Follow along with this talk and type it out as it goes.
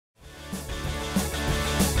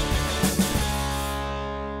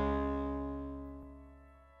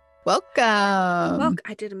Welcome.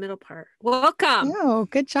 I did a middle part. Welcome. Oh,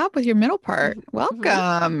 good job with your middle part. hmm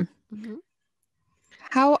Welcome. hmm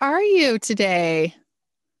How are you today,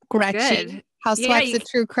 Gretchen? Good. Yeah, Housewives of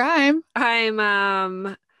True Crime.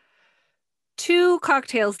 I'm two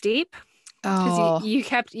cocktails deep because you, Oh, you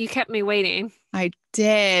kept me waiting. I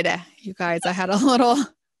did. You guys, I had a little hiccup.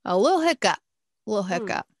 A little Mm.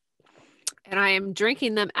 hiccup. And I am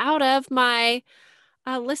drinking them out of my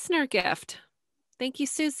listener gift. Thank you,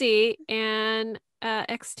 Susie and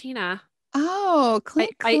ex Tina. Oh, clean,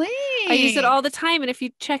 I use it clean. all the time, and if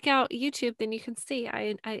you check out YouTube, then you can see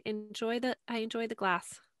I enjoy the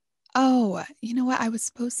glass. Oh, you know what? I was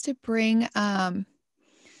supposed to bring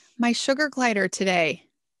my sugar glider today.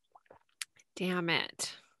 Damn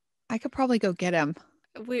it. I could probably go get him.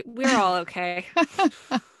 We're all okay.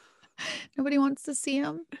 Nobody wants to see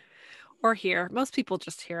him. Or here. Most people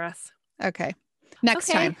just hear us. Okay. Next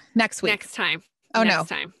Okay. time. Next week. Next time. Oh no. Next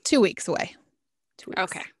time. 2 weeks away. 2 weeks.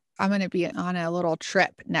 Okay. I'm going to be on a little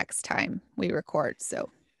trip next time we record.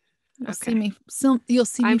 So you'll see Okay. me. You'll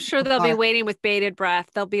see me I'm from sure they'll be afar. waiting with bated breath.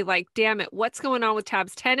 They'll be like, damn it, what's going on with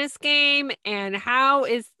Tab's tennis game? And how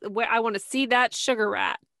is where I want to see that sugar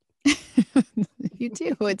rat. You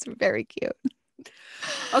do. It's very cute.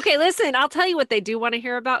 Okay, listen, I'll tell you what they do want to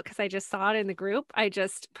hear about because I just saw it in the group. I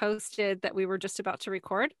just posted that we were just about to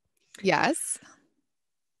record. Yes.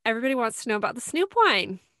 Everybody wants to know about the Snoop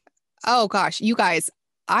wine. Oh gosh, you guys,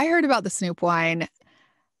 I heard about the Snoop wine.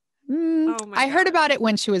 Oh my I heard God. about it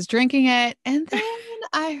when she was drinking it, and then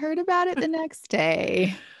I heard about it the next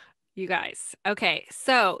day. You guys. Okay,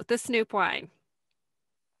 so the Snoop wine.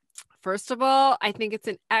 First of all, I think it's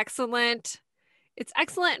excellent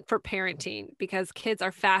for parenting because kids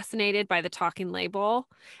are fascinated by the talking label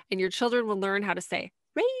and your children will learn how to say,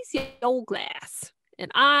 raise your glass.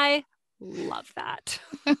 And I love that.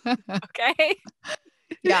 Okay.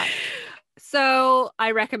 Yeah. So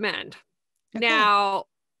I recommend. Okay. Now,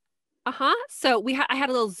 So I had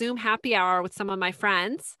a little Zoom happy hour with some of my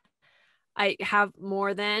friends. I have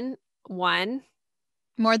more than one,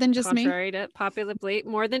 More than just me. contrary to popular belief,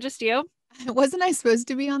 more than just you. Wasn't I supposed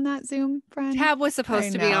to be on that Zoom, friend? Tab was I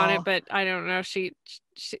supposed to be on it, know. but I don't know.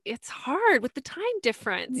 It's hard with the time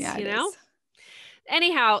difference, Yeah, you it know? is.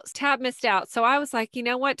 Anyhow, Tab missed out. So I was like, you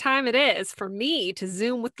know what time it is for me to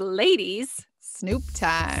Zoom with the ladies? Snoop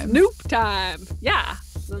time. Snoop time. Yeah.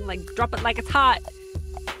 And like drop it like it's hot,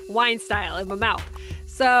 wine style in my mouth.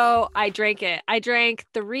 So I drank it. I drank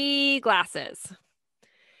 3 glasses.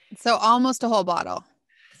 So almost a whole bottle.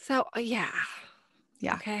 So yeah.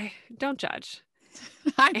 Yeah. Okay. Don't judge.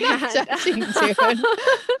 I'm not judging, dude.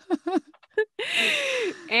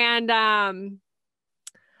 And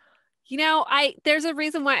there's a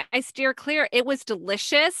reason why I steer clear. It was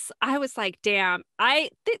delicious. I was like, damn,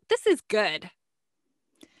 this is good.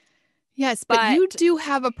 Yes, but you do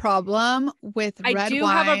have a problem with red wines. I do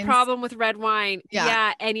have a problem with red wine.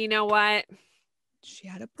 Yeah. And you know what? She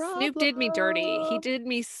had a problem. Snoop did me dirty. He did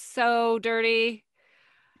me so dirty.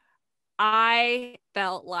 I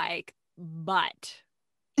felt like butt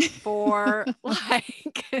for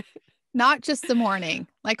like not just the morning,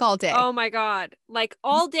 like all day. Oh my God. Like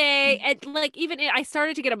all day. And like I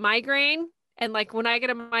started to get a migraine. And like when I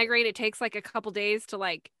get a migraine, it takes like a couple days to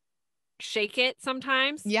like shake it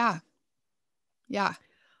sometimes. Yeah. Yeah.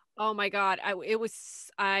 Oh my God. I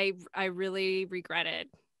really regretted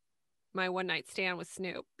my one night stand with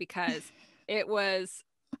Snoop because it was,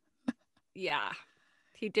 yeah.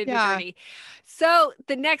 He did me dirty. So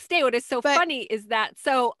the next day, what is so funny is that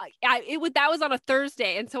that was on a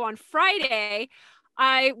Thursday, and so on Friday,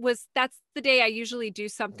 that's the day I usually do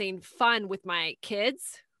something fun with my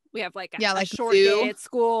kids. We have like a short day at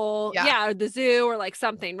school, or the zoo or like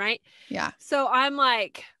something, right? Yeah. So I'm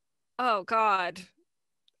like, oh God,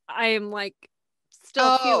 I am like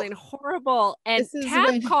still feeling horrible. And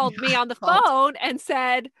Tab called me on the phone and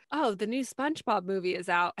said, oh, the new SpongeBob movie is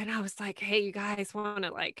out. And I was like, hey, you guys want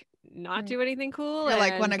to like not do anything cool and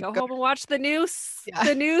like want to go home and watch the new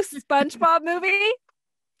SpongeBob movie?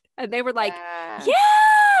 And they were like, yeah.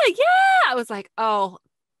 I was like, oh,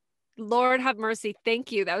 Lord have mercy.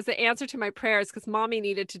 Thank you. That was the answer to my prayers because mommy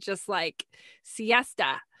needed to just like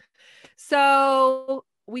siesta. So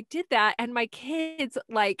we did that and my kids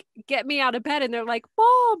like get me out of bed and they're like,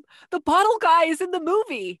 Mom, the bottle guy is in the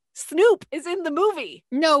movie. Snoop is in the movie.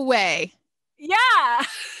 No way. Yeah.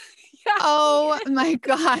 Oh my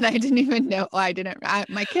God. I didn't even know.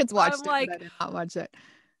 My kids watched it, but I did not watch it.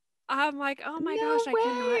 I'm like, oh my gosh,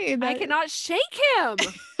 I cannot shake him.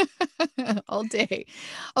 All day.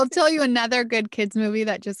 I'll tell you another good kids movie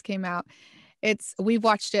that just came out. We've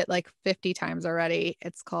watched it like 50 times already.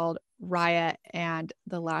 It's called Raya and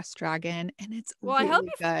the Last Dragon, and it's well, really I hope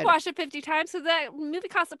you've good. watched it 50 times because that movie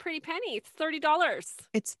costs a pretty penny. It's $30.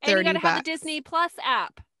 It's $30. And you got to have the Disney Plus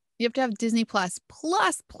app. You have to have Disney Plus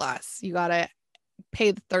plus. You got to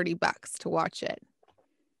pay the $30 to watch it.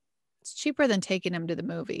 It's cheaper than taking them to the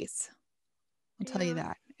movies. I'll tell you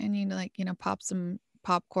that. And you pop some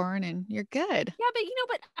popcorn and you're good. Yeah,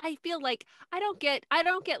 but I feel like I don't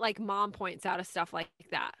get like mom points out of stuff like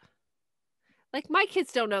that. Like my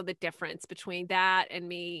kids don't know the difference between that and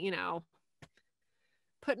me,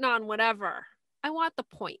 putting on whatever. I want the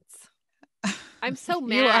points. I'm so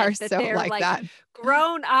mad you are that so they're like that.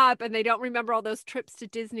 grown up and they don't remember all those trips to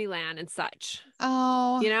Disneyland and such.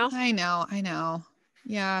 Oh, I know.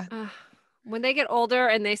 Yeah. When they get older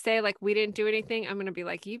and they say like we didn't do anything, I'm gonna be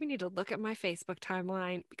like, you even need to look at my Facebook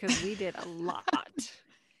timeline because we did a lot. Okay.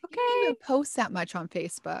 You don't even post that much on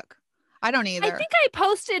Facebook. I don't either. I think I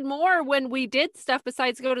posted more when we did stuff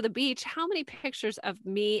besides go to the beach. How many pictures of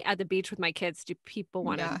me at the beach with my kids do people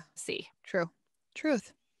want to see? Truth.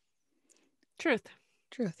 Truth.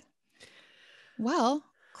 Well,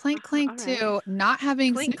 clink to not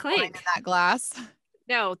having clink in that glass.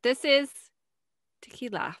 No, this is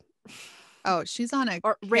tequila. Oh, she's on a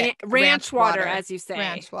ranch water, as you say.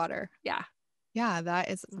 Ranch water. Yeah. Yeah,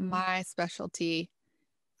 that is my specialty.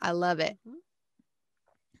 I love it.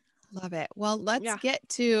 Love it. Well, let's get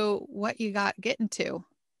to what you got getting to.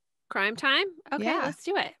 Crime time? Okay, let's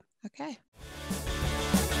do it. Okay.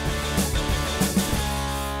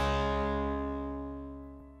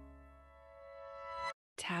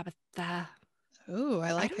 Tabitha. Ooh,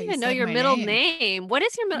 I like I how don't you even know said your my middle name. What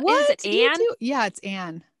is your middle? What? Is it Anne? Yeah, it's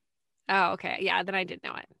Anne. Oh, okay. Yeah, then I did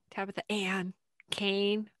know it. Tabitha Ann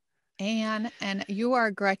Kane. Anne, and you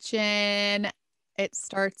are Gretchen. It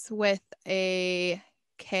starts with a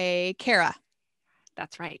K. Kara.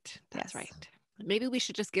 That's right. That's right. Maybe we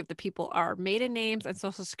should just give the people our maiden names and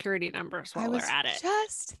social security numbers while we're at it.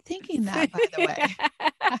 Just thinking that, by the way.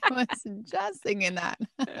 I was just thinking that.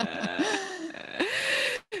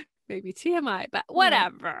 Maybe TMI, but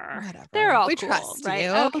whatever. They're all cool, trust right?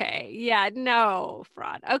 You. Okay. Yeah, no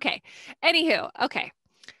fraud. Okay. Anywho, okay.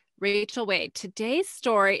 Rachel Wade, today's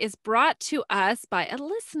story is brought to us by a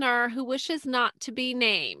listener who wishes not to be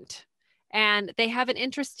named. And they have an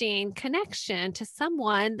interesting connection to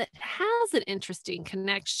someone that has an interesting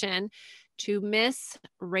connection to Miss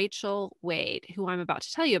Rachel Wade, who I'm about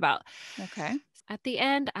to tell you about. Okay. At the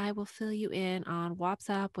end, I will fill you in on what's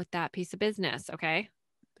up with that piece of business, okay?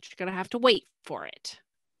 But you're going to have to wait for it.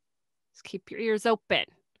 Just keep your ears open.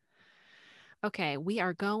 Okay, we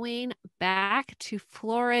are going back to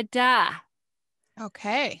Florida.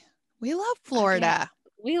 Okay. We love Florida. Okay.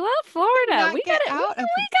 We love Florida. We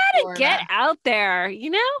gotta get out there,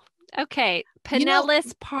 Okay.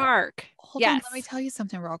 Pinellas Park. Hold on. Let me tell you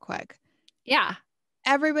something real quick. Yeah.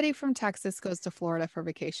 Everybody from Texas goes to Florida for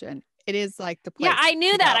vacation. It is like the place. Yeah, I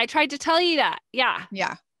knew that. I tried to tell you that. Yeah.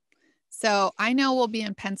 Yeah. So I know we'll be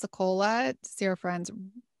in Pensacola to see our friends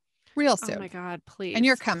real soon. Oh my God, please. And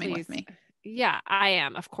you're coming with me. Yeah, I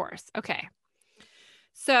am, of course. Okay.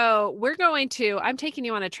 So I'm taking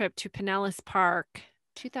you on a trip to Pinellas Park,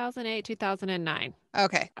 2008, 2009.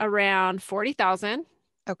 Okay. Around 40,000.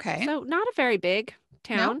 Okay. So not a very big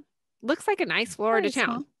town. No. Looks like a nice Florida town.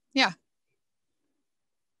 Small. Yeah.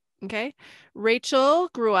 Okay. Rachel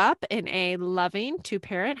grew up in a loving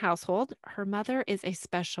 2-parent household. Her mother is a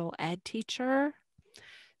special ed teacher.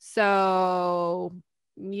 So,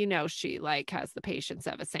 she has the patience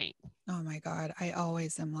of a saint. Oh my God. I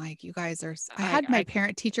always am like, you guys are, I had my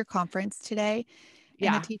parent teacher conference today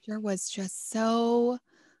and the teacher was just so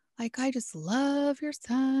like, I just love your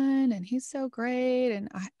son and he's so great. And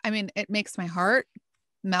I mean, it makes my heart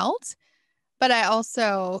melt, but I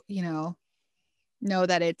also, know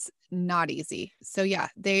that it's not easy. So yeah,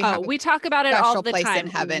 we talk about it all the place time.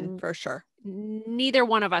 In heaven for sure. Neither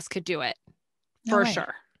one of us could do it for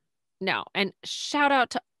sure. No. And shout out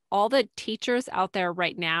to all the teachers out there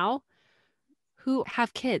right now who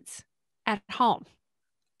have kids at home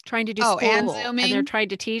trying to do school and they're trying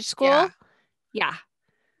to teach school. Yeah.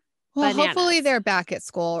 Well, hopefully they're back at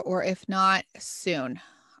school, or if not, soon.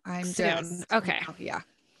 Okay. Yeah.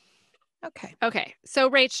 Okay. So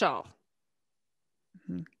Rachel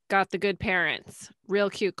got the good parents, real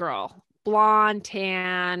cute girl, blonde,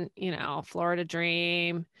 tan, Florida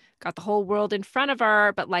dream, got the whole world in front of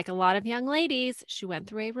her. But like a lot of young ladies, she went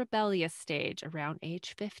through a rebellious stage around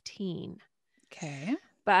age 15. Okay.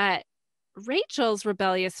 But Rachel's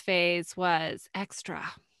rebellious phase was extra.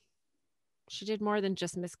 She did more than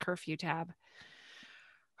just miss curfew, Tab.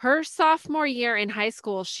 Her sophomore year in high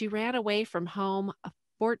school, she ran away from home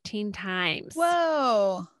 14 times.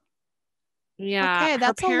 Whoa. Yeah. Okay, Her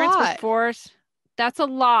that's a parents were lot. forced. That's a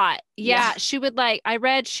lot. Yeah. She would I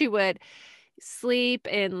read she would sleep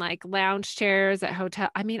in like lounge chairs at hotel.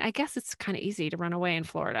 I mean, I guess it's kind of easy to run away in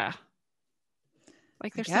Florida.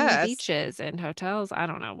 Like there's so many beaches and hotels. I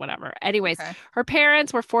don't know, whatever. Anyways, her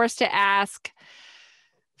parents were forced to ask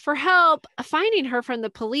for help finding her from the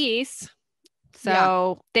police.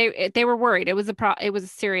 So they were worried. It was a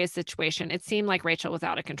serious situation. It seemed like Rachel was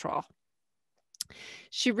out of control.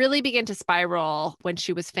 She really began to spiral when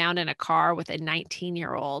she was found in a car with a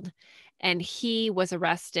 19-year-old, and he was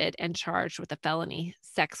arrested and charged with a felony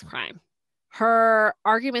sex crime. Her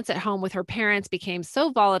arguments at home with her parents became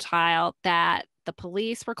so volatile that the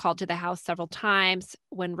police were called to the house several times.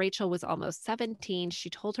 When Rachel was almost 17, she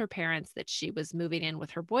told her parents that she was moving in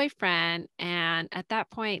with her boyfriend, and at that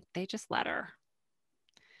point, they just let her.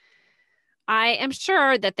 I am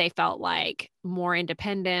sure that they felt like more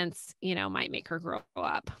independence, might make her grow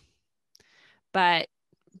up. But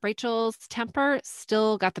Rachel's temper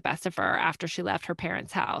still got the best of her after she left her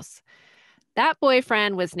parents' house. That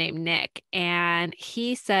boyfriend was named Nick, and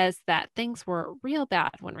he says that things were real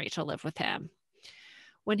bad when Rachel lived with him.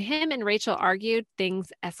 When him and Rachel argued,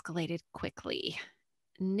 things escalated quickly.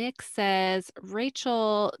 Nick says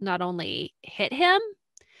Rachel not only hit him,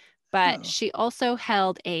 but she also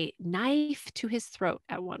held a knife to his throat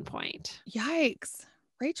at one point. Yikes.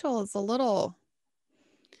 Rachel is a little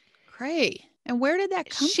cray. And where did that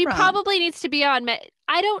come from? She probably needs to be on I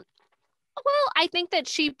think that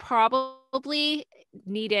she probably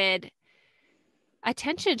needed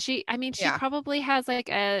attention. She probably has like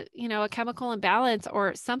a chemical imbalance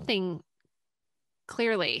or something,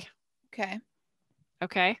 clearly. Okay.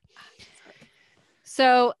 Sorry.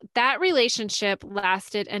 So that relationship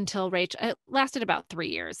lasted about 3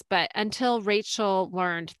 years, but until Rachel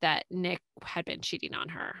learned that Nick had been cheating on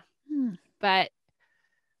her. But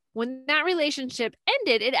when that relationship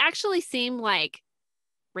ended, it actually seemed like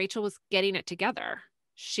Rachel was getting it together.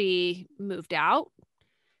 She moved out,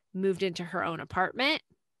 moved into her own apartment.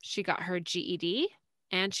 She got her GED,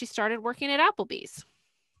 and she started working at Applebee's.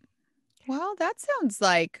 Well, that sounds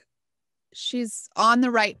like she's on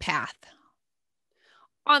the right path.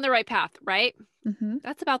 On the right path, right? Mm-hmm.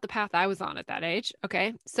 That's about the path I was on at that age.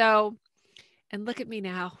 Okay. So, and look at me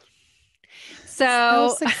now.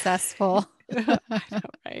 So successful. I know,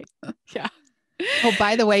 right? Yeah. Oh,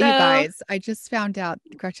 by the way, you guys, I just found out,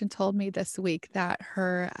 Gretchen told me this week that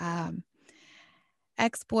her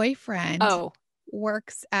ex-boyfriend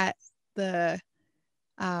works at the,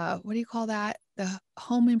 what do you call that? The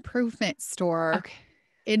home improvement store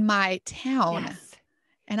in my town. Yes.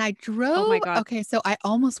 And I drove. Oh my God. Okay. So I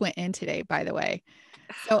almost went in today, by the way.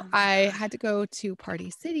 So I had to go to Party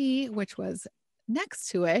City, which was next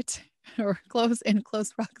to it or in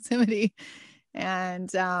close proximity. And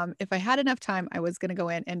if I had enough time, I was going to go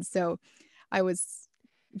in. And so I was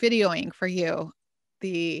videoing for you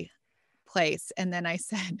the place. And then I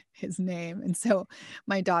said his name. And so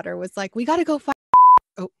my daughter was like, we got to go find.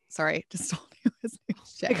 Oh, sorry. Just told you his name.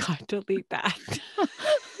 I got to delete that.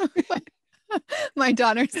 My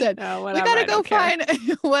daughter said, we got to go find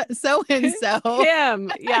what so-and-so.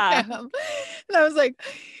 Him. Yeah. And I was like,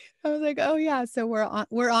 oh yeah. So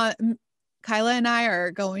we're on, Kyla and I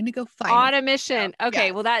are going to go find on a mission. Okay.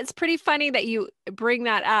 Yes. Well, that's pretty funny that you bring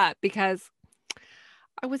that up because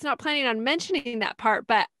I was not planning on mentioning that part,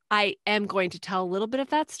 but I am going to tell a little bit of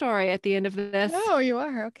that story at the end of this. Oh, you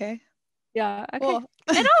are? Okay. Yeah. Okay. Cool.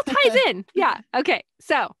 It all ties in. Yeah. Okay.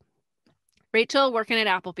 So Rachel working at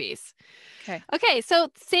Applebee's. Okay. So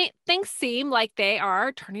things seem like they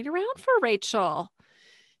are turning around for Rachel.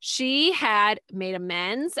 She had made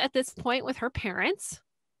amends at this point with her parents.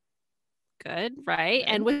 Good, right? Good.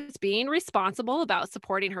 And was being responsible about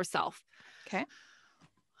supporting herself. Okay.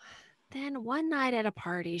 Then one night at a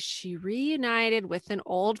party, she reunited with an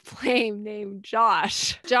old flame named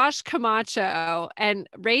Josh Camacho. And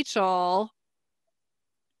Rachel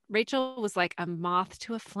was like a moth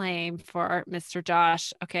to a flame for Mr.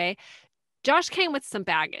 Josh. Okay. Josh came with some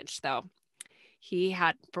baggage, though. He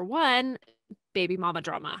had, for one, baby mama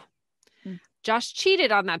drama. Josh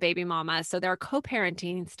cheated on that baby mama, so their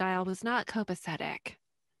co-parenting style was not copacetic,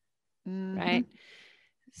 right?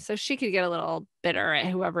 So she could get a little bitter at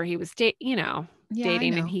whoever he was dating,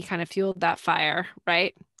 and he kind of fueled that fire,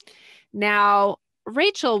 right? Now,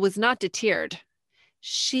 Rachel was not deterred.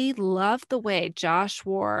 She loved the way Josh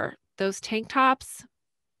wore those tank tops.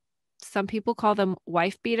 Some people call them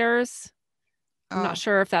wife beaters. I'm not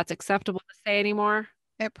sure if that's acceptable to say anymore.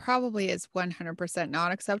 It probably is 100%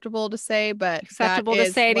 not acceptable to say, but acceptable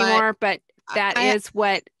to say anymore. But that is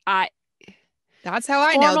what That's how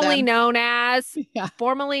I know them.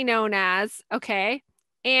 Formerly known as, okay.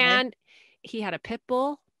 And he had a pit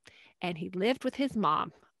bull and he lived with his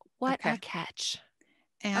mom. What a catch.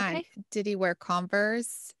 And did he wear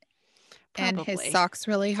Converse? Probably. And his socks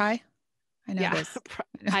really high? I know this.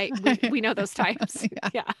 We know those types.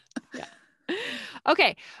 Yeah.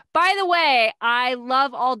 Okay. By the way, I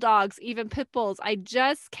love all dogs, even pit bulls. I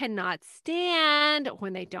just cannot stand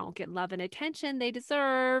when they don't get love and attention they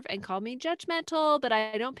deserve, and call me judgmental, but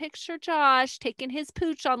I don't picture Josh taking his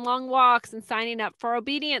pooch on long walks and signing up for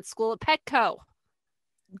obedience school at Petco.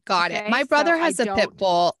 Got it. My brother has a pit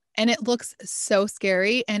bull and it looks so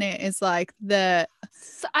scary, and it is like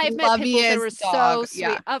I've met pit bulls that were so sweet.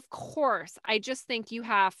 Yeah. Of course. I just think you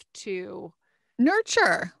have to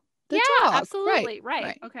nurture the dog. Absolutely.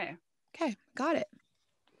 Right. Okay. Got it.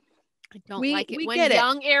 I don't like it when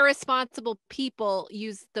young, irresponsible people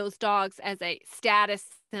use those dogs as a status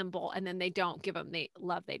symbol and then they don't give them the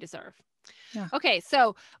love they deserve. Yeah. Okay.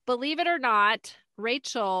 So believe it or not,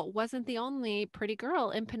 Rachel wasn't the only pretty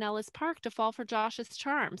girl in Pinellas Park to fall for Josh's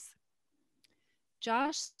charms.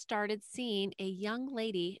 Josh started seeing a young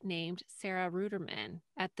lady named Sarah Ludemann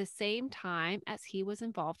at the same time as he was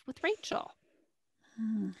involved with Rachel.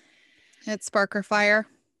 It spark her fire.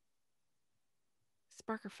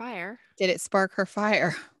 Spark her fire? Did it spark her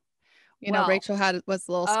fire? You know, Rachel was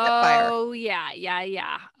a little spitfire. Oh,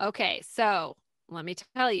 yeah. Okay, so let me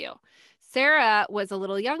tell you. Sarah was a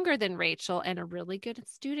little younger than Rachel and a really good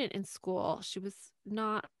student in school. She was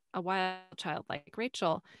not a wild child like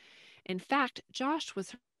Rachel. In fact, Josh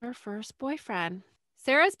was her first boyfriend.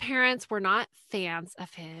 Sarah's parents were not fans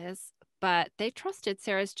of his, but they trusted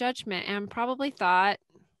Sarah's judgment and probably thought,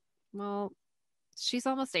 well, she's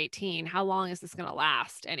almost 18. How long is this going to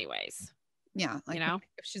last anyways? Yeah. Like, you know,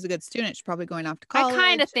 if she's a good student, she's probably going off to college. I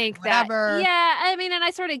kind of think that. Yeah. I mean, and I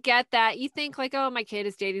sort of get that. You think like, oh, my kid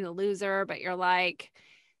is dating a loser, but you're like,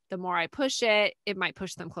 the more I push it, it might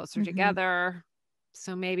push them closer together.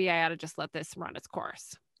 So maybe I ought to just let this run its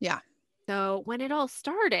course. Yeah. So when it all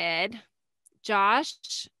started,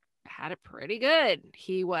 Josh had it pretty good.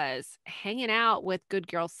 He was hanging out with good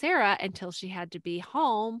girl Sarah until she had to be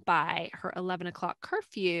home by her 11 o'clock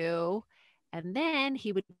curfew. And then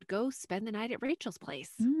he would go spend the night at Rachel's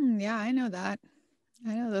place. Yeah, I know that.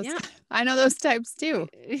 I know those. Yeah. I know those types too.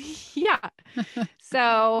 Yeah.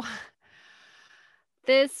 So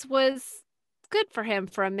this was good for him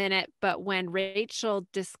for a minute. But when Rachel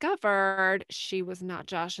discovered she was not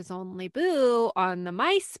Josh's only boo on the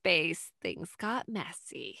MySpace, things got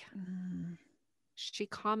messy. She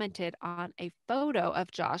commented on a photo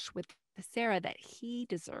of Josh with Sarah that he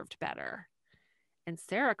deserved better. And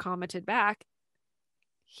Sarah commented back,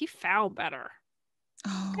 he found better.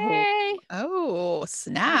 Oh,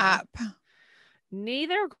 snap.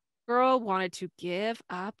 Neither girl wanted to give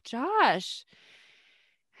up Josh.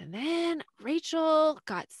 And then Rachel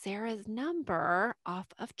got Sarah's number off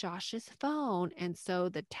of Josh's phone. And so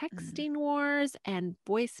the texting wars and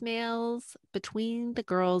voicemails between the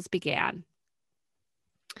girls began.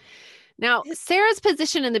 Now, Sarah's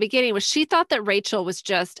position in the beginning was she thought that Rachel was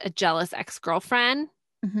just a jealous ex-girlfriend.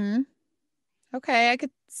 Okay, I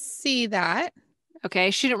could see that.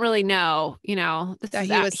 Okay, she didn't really know, you know,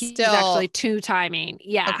 he's actually two-timing.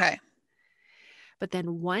 Yeah. Okay. But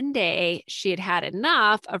then one day she had had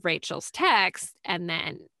enough of Rachel's text and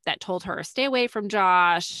then that told her, stay away from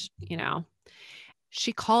Josh, you know.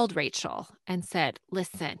 She called Rachel and said,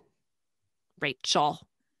 listen, Rachel,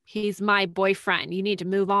 he's my boyfriend. You need to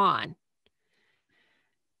move on.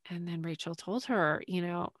 And then Rachel told her, you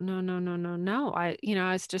know, no. I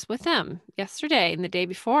was just with him yesterday and the day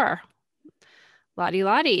before.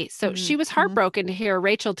 Lottie. So she was heartbroken to hear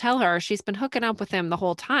Rachel tell her she's been hooking up with him the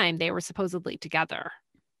whole time. They were supposedly together.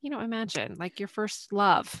 You know, imagine like your first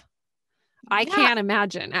love. I can't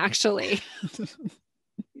imagine, actually.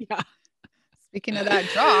 Yeah. Speaking of that,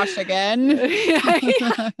 Josh again.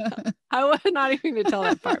 I was not even going to tell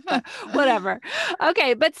that part, but whatever.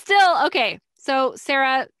 Okay, but still, okay. So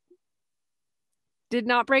Sarah did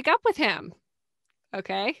not break up with him.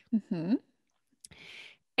 Okay.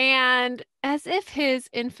 And as if his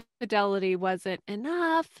infidelity wasn't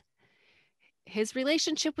enough, his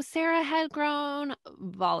relationship with Sarah had grown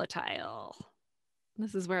volatile.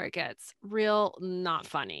 This is where it gets real not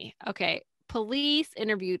funny. Okay. Police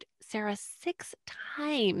interviewed Sarah 6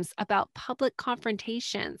 times about public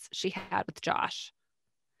confrontations she had with Josh.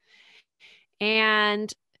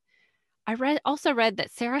 And I also read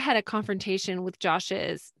that Sarah had a confrontation with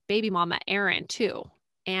Josh's baby mama, Erin, too.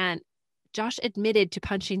 And Josh admitted to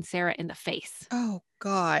punching Sarah in the face. Oh,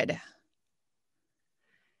 God.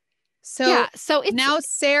 So now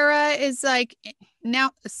Sarah's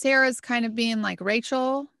kind of being like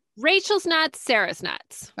Rachel. Rachel's nuts, Sarah's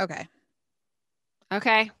nuts. Okay.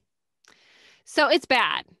 So it's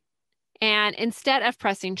bad. And instead of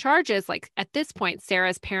pressing charges, like at this point,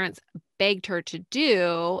 Sarah's parents begged her to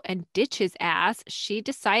do and ditch his ass, she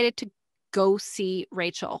decided to go see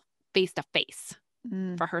Rachel face to face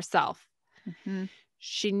for herself. Mm-hmm.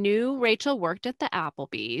 She knew Rachel worked at the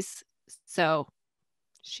Applebee's, so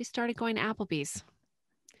she started going to Applebee's.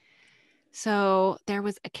 So there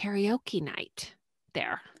was a karaoke night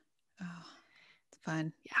there. Oh, it's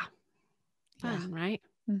fun. Yeah. Fun, right?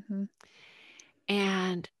 Mm-hmm.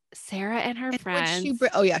 And Sarah and her friends.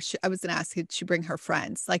 I was going to ask, did she bring her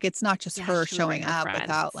friends? Like, it's not just her showing up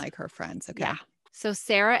without like her friends. Okay. Yeah. So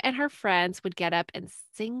Sarah and her friends would get up and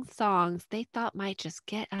sing songs they thought might just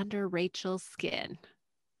get under Rachel's skin.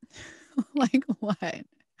 Like what?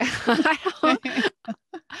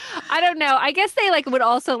 I don't know. I guess they like would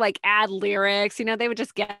also like add lyrics. You know, they would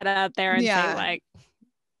just get up there and say like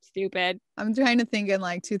stupid. I'm trying to think in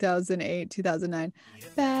like 2008, 2009.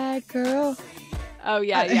 Bad girl. Oh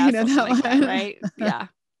yeah, yeah. You know that like one, that, right? Yeah.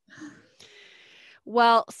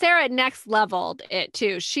 Well, Sarah next leveled it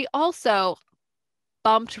too. She also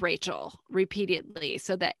bumped Rachel repeatedly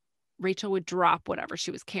so that Rachel would drop whatever she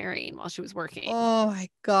was carrying while she was working. Oh my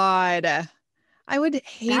God. I would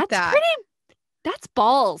hate that. That's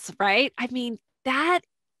balls, right? I mean, that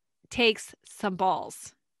takes some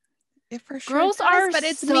balls. It for sure girls does, are but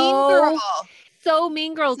it's Mean Girl. So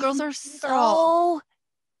Mean Girl. Girls are so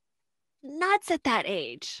nuts at that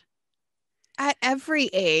age. At every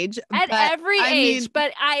age. But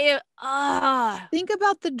I think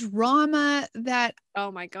about the drama that.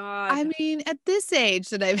 Oh my God. I mean, at this age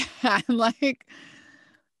that I've had, like,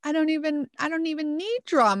 I don't even need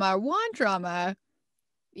drama or want drama.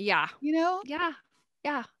 Yeah. You know? Yeah.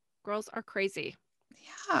 Yeah. Girls are crazy.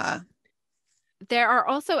 Yeah. There are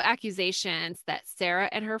also accusations that Sarah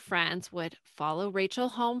and her friends would follow Rachel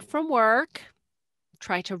home from work,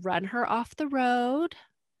 try to run her off the road.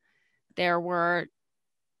 There were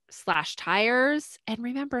slashed tires. And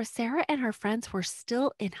remember, Sarah and her friends were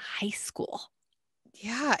still in high school.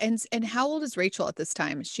 Yeah. And how old is Rachel at this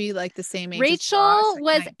time? Is she like the same age Rachel as Josh,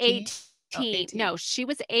 like was 18. Oh, 18. No, she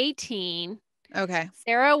was 18. Okay.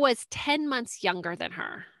 Sarah was 10 months younger than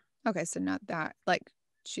her. Okay. So not that. Like,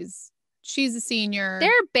 she's a senior.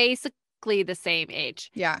 They're basically the same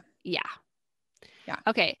age. Yeah. Yeah. Yeah.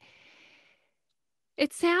 Okay.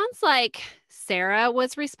 It sounds like Sarah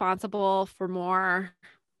was responsible for more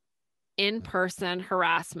in-person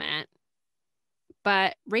harassment,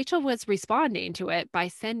 but Rachel was responding to it by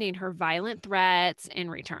sending her violent threats in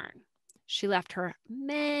return. She left her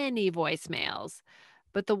many voicemails,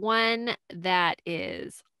 but the one that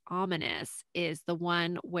is ominous is the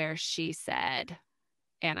one where she said,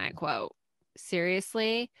 and I quote,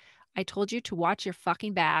 "Seriously, I told you to watch your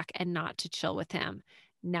fucking back and not to chill with him.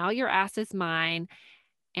 Now your ass is mine,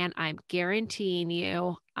 and I'm guaranteeing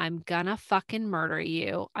you I'm gonna fucking murder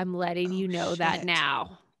you. I'm letting you know that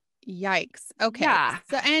now." Yikes. Okay. Yeah.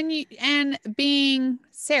 So and being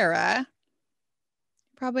Sarah,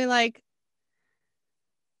 probably like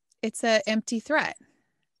it's an empty threat.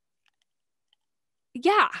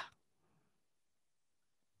 Yeah.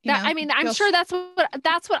 I mean, I'm sure that's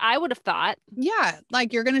what I would have thought. Yeah,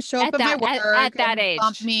 like you're gonna show up at my work at that age,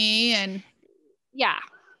 bump me, and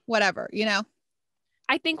whatever, you know.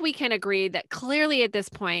 I think we can agree that clearly at this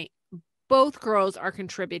point, both girls are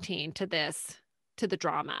contributing to the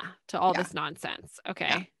drama, to all this nonsense.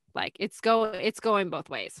 Okay, like it's going both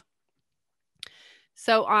ways.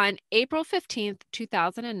 So on April 15th,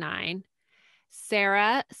 2009,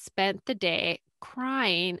 Sarah spent the day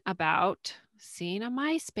crying about seeing a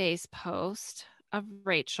MySpace post of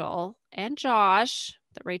Rachel and Josh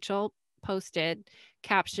that Rachel posted,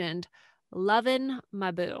 captioned, "Lovin'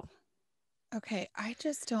 my boo." Okay, I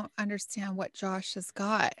just don't understand what Josh has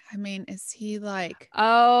got. I mean, is he like...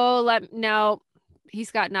 No,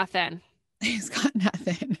 he's got nothing. He's got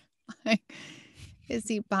nothing. Like, is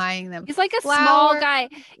he buying them? He's like a small guy.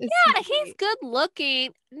 He's good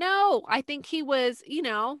looking. No, I think he was,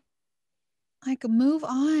 like, move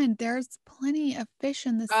on. There's plenty of fish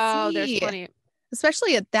in the sea. Oh, there's plenty.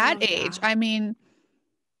 Especially at that age. Yeah. I mean,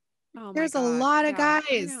 there's a lot of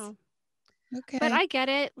guys. Okay. But I get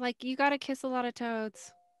it. Like, you got to kiss a lot of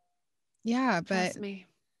toads. Yeah, but... Trust me.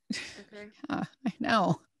 Okay. I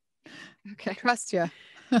know. Okay. I trust you.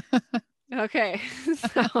 Okay.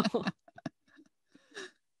 So...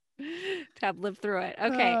 Tab lived through it.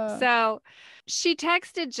 Okay. So she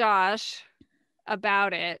texted Josh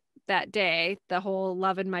about it that day, the whole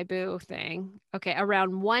loving my boo thing. Okay,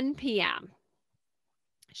 around 1 p.m.,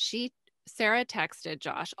 Sarah texted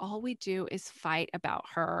Josh, all we do is fight about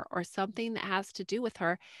her or something that has to do with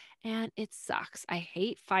her, and it sucks. I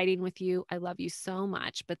hate fighting with you. I love you so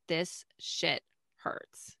much, but this shit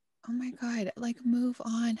hurts. Oh my God. Like, move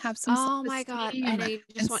on. Have some Oh my God. self-esteem And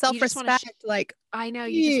and self-respect. Like, I know,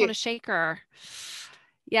 you just want to shake her.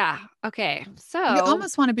 Yeah. Okay. So you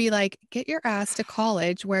almost want to be like, get your ass to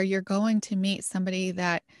college where you're going to meet somebody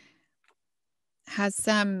that has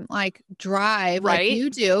some like drive like you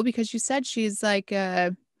do, because you said she's like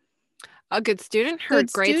a good student. Her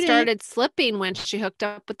grades started slipping when she hooked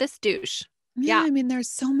up with this douche. Yeah. I mean, there's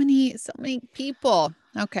so many people.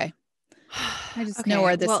 Okay. I just know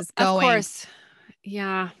where this is going. Of course.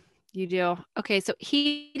 Yeah, you do. Okay. So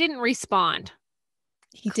he didn't respond.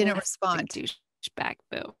 He didn't respond. Douchebag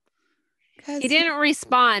boo. He didn't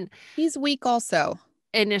respond. He's weak also.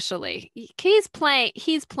 Initially. He's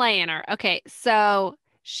playing her. Okay. So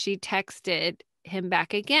she texted him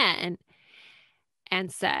back again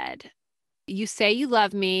and said, you say you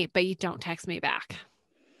love me, but you don't text me back.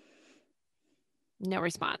 No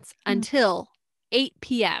response until 8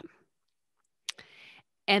 p.m.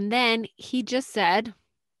 And then he just said,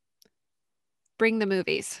 bring the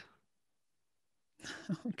movies.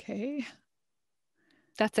 Okay.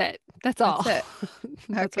 That's it. That's all. That's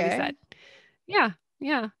That's what he said. Yeah.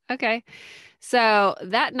 Yeah. Okay. So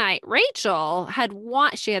that night, Rachel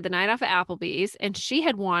she had the night off at Applebee's and she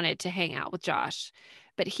had wanted to hang out with Josh,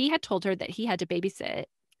 but he had told her that he had to babysit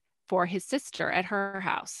for his sister at her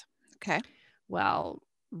house. Okay. Well,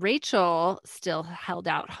 Rachel still held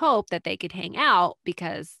out hope that they could hang out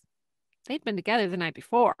because they'd been together the night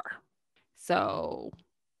before. So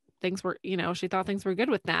things were, she thought things were good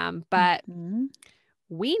with them, but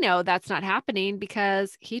we know that's not happening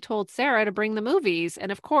because he told Sarah to bring the movies.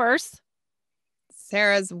 And of course,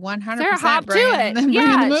 Sarah's 100% Sarah hopped to it. Bringing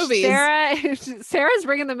the movies. Sarah's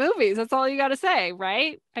bringing the movies. That's all you got to say,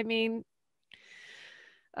 right? I mean,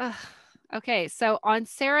 okay. So on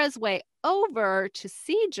Sarah's way over to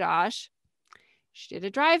see Josh, she did a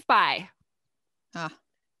drive-by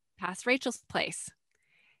past Rachel's place.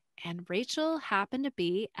 And Rachel happened to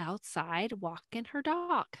be outside walking her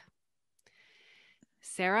dog.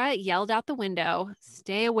 Sarah yelled out the window,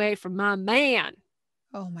 "Stay away from my man."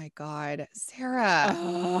 Oh my God,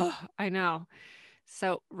 Sarah. I know.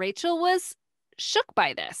 So Rachel was shook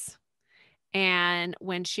by this. And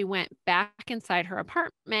when she went back inside her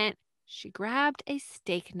apartment, she grabbed a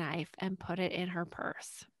steak knife and put it in her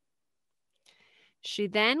purse. She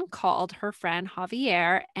then called her friend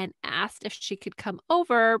Javier and asked if she could come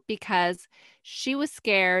over because she was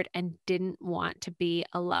scared and didn't want to be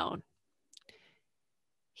alone.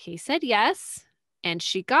 He said yes, and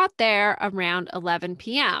she got there around 11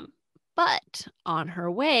 p.m. But on her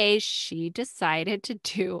way, she decided to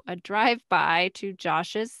do a drive-by to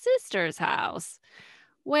Josh's sister's house,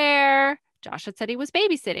 where Josh had said he was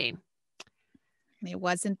babysitting. He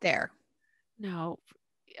wasn't there. No.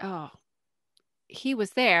 Oh, he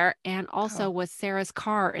was there, and also was Sarah's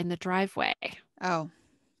car in the driveway. Oh,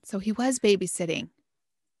 so he was babysitting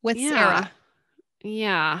with Sarah.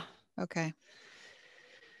 Yeah. Okay.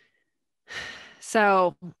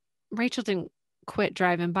 So Rachel didn't quit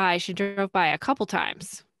driving by. She drove by a couple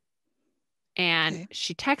times. And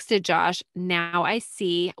she texted Josh, "Now I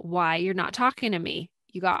see why you're not talking to me.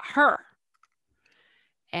 You got her."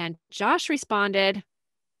 And Josh responded,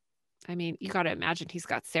 I mean, you got to imagine he's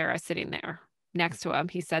got Sarah sitting there next to him.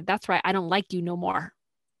 He said, "That's right. I don't like you no more."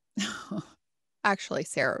 Actually,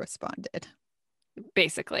 Sarah responded.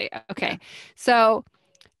 Basically. Okay. Yeah. So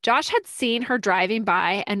Josh had seen her driving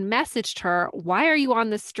by and messaged her, "Why are you on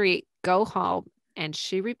the street? Go home." And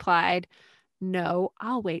she replied, "No,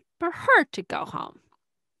 I'll wait for her to go home."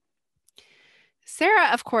 Sarah,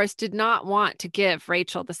 of course, did not want to give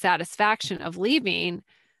Rachel the satisfaction of leaving,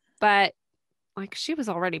 but she was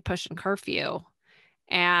already pushing curfew.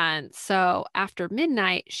 And so after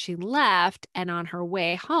midnight, she left, and on her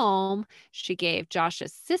way home, she gave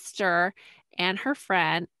Josh's sister and her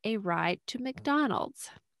friend a ride to McDonald's.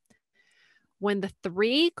 When the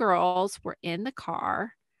three girls were in the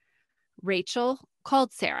car, Rachel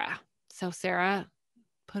called Sarah. So Sarah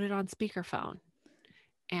put it on speakerphone,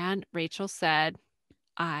 and Rachel said,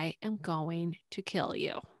 "I am going to kill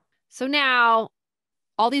you." So now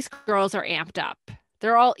all these girls are amped up.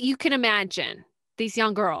 You can imagine these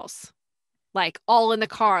young girls, all in the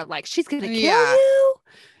car, she's going to kill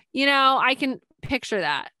you. I can picture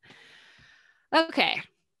that. Okay.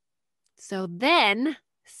 So then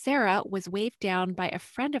Sarah was waved down by a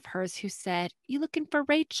friend of hers who said, "You looking for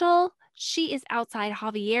Rachel? She is outside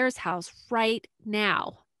Javier's house right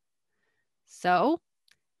now. So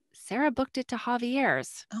Sarah booked it to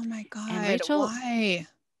Javier's. Oh my And God. Why?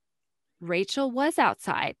 Rachel was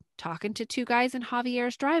outside talking to two guys in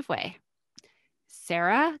Javier's driveway.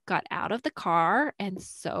 Sarah got out of the car, and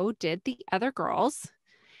so did the other girls.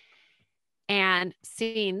 And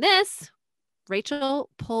seeing this, Rachel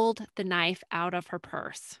pulled the knife out of her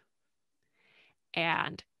purse.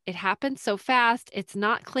 And it happened so fast, it's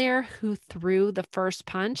not clear who threw the first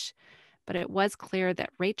punch, but it was clear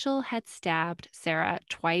that Rachel had stabbed Sarah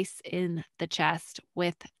twice in the chest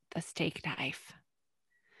with the steak knife.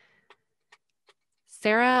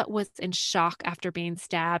 Sarah was in shock after being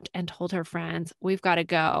stabbed and told her friends, "We've got to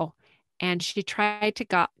go." And she tried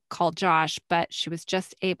to call Josh, but she was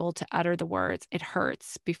just able to utter the words, "It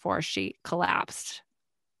hurts," before she collapsed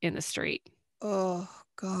in the street. Oh,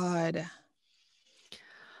 God.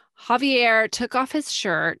 Javier took off his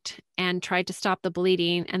shirt and tried to stop the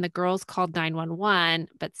bleeding, and the girls called 911,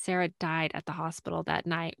 but Sarah died at the hospital that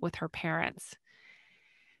night with her parents.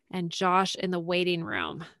 And Josh in the waiting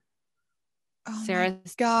room. Oh, my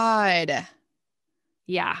God.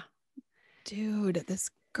 Yeah. Dude,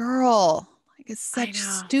 this girl is such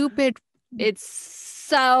stupid. It's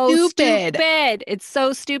so stupid. It's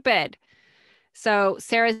so stupid. So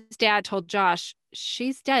Sarah's dad told Josh,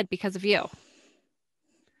 "She's dead because of you."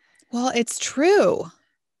 Well, it's true.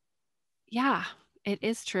 Yeah, it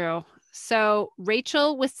is true. So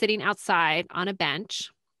Rachel was sitting outside on a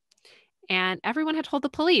bench, and everyone had told the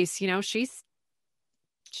police,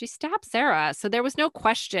 she stabbed Sarah. So there was no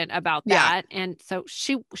question about that. Yeah. And so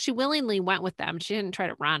she willingly went with them. She didn't try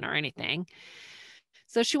to run or anything.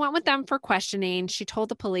 So she went with them for questioning. She told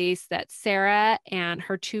the police that Sarah and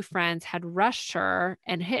her two friends had rushed her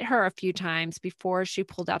and hit her a few times before she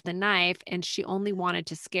pulled out the knife, and she only wanted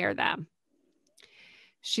to scare them.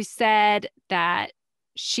 She said that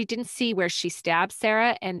she didn't see where she stabbed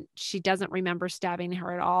Sarah, and she doesn't remember stabbing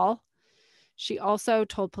her at all. She also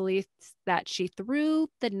told police that she threw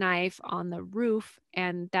the knife on the roof,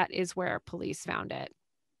 and that is where police found it.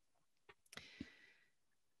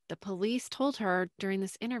 The police told her during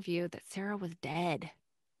this interview that Sarah was dead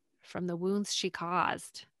from the wounds she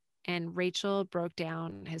caused, and Rachel broke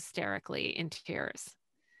down hysterically in tears.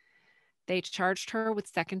 They charged her with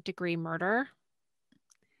second-degree murder.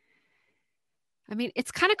 I mean,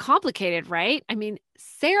 it's kind of complicated, right? I mean,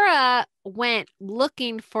 Sarah went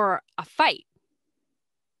looking for a fight,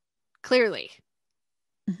 clearly,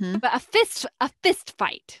 but a fist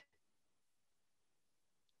fight.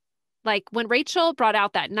 Like when Rachel brought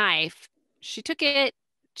out that knife, she took it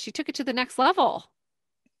to the next level.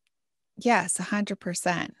 Yes,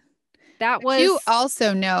 100%. That was. You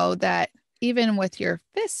also know that even with your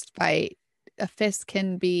fist fight, a fist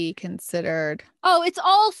can be considered. Oh, it's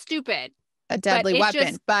all stupid. A deadly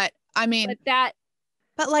weapon. But I mean,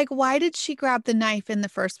 but like, why did she grab the knife in the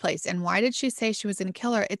first place? And why did she say she was going to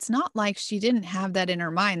kill her? It's not like she didn't have that in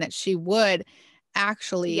her mind that she would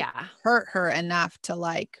actually hurt her enough to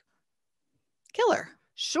like kill her.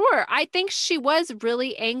 Sure. I think she was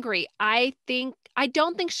really angry. I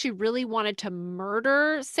don't think she really wanted to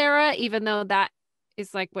murder Sarah, even though that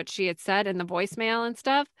is like what she had said in the voicemail and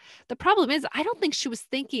stuff. The problem is, I don't think she was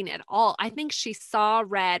thinking at all. I think she saw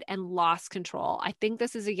red and lost control. I think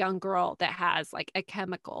this is a young girl that has like a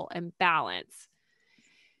chemical imbalance.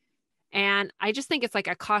 And I just think it's like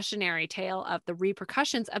a cautionary tale of the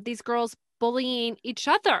repercussions of these girls bullying each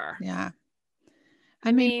other. Yeah.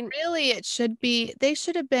 I mean, really, they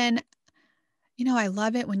should have been, I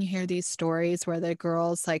love it when you hear these stories where the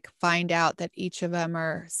girls like find out that each of them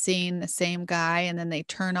are seeing the same guy, and then they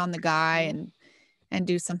turn on the guy and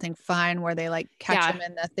do something fun where they like catch him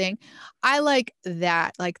in the thing. I like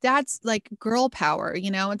that. Like, that's like girl power,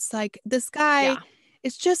 it's like this guy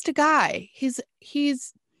is just a guy.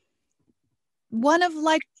 He's one of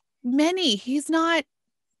like many. He's not,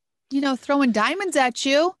 throwing diamonds at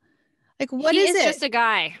you. Like, what is it? He is just a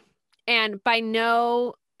guy. And by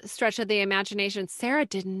no stretch of the imagination, Sarah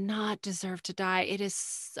did not deserve to die. It is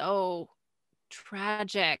so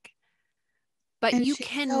tragic. But you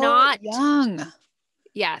cannot. So young.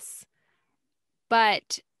 Yes.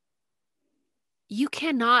 But you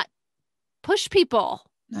cannot push people.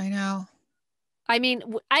 I know. I mean,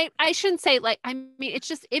 I shouldn't say like, I mean, it's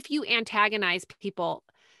just if you antagonize people,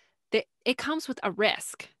 it comes with a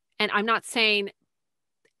risk. And I'm not saying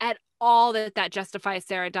at all that justifies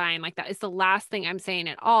Sarah dying. Like, that is the last thing I'm saying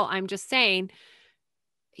at all. I'm just saying,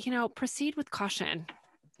 proceed with caution.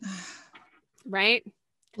 Right?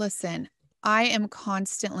 Listen, I am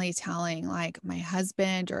constantly telling like my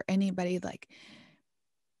husband or anybody, like,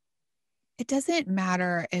 it doesn't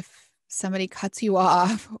matter if somebody cuts you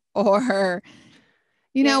off or,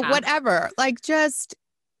 whatever. Like, just,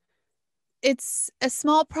 it's a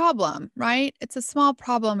small problem, right? It's a small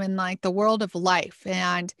problem in like the world of life.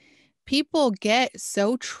 And people get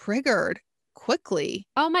so triggered quickly.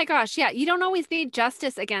 Oh my gosh. Yeah. You don't always need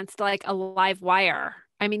justice against like a live wire.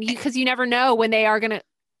 I mean, because you never know when they are going to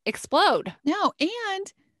explode. No.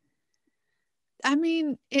 And I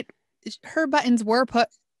mean,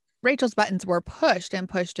 Rachel's buttons were pushed and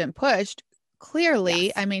pushed and pushed. Clearly,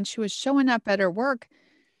 yes. I mean, she was showing up at her work,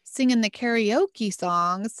 singing the karaoke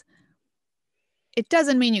songs. It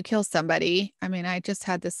doesn't mean you kill somebody. I mean, I just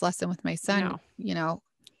had this lesson with my son,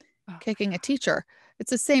 kicking a teacher.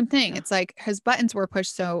 It's the same thing. Yeah. It's like his buttons were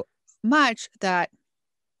pushed so much that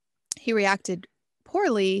he reacted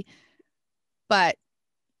poorly. But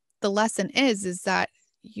the lesson is that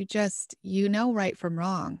you know right from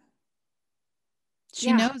wrong.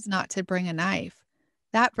 She knows not to bring a knife.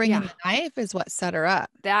 That bringing the knife is what set her up.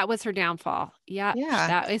 That was her downfall. Yeah.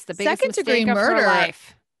 That is the biggest second-degree mistake murder, of her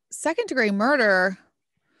life. Second-degree murder.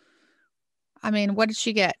 I mean, what did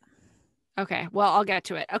she get? Okay. Well, I'll get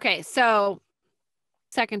to it. Okay. So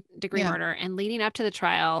second-degree murder, and leading up to the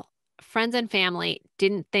trial, friends and family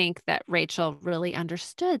didn't think that Rachel really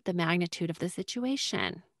understood the magnitude of the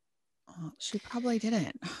situation. Oh, she probably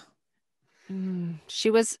didn't. She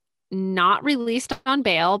was not released on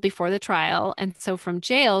bail before the trial. And so from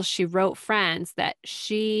jail, she wrote friends that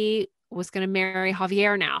she was going to marry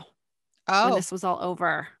Javier now when this was all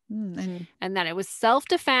over. And that it was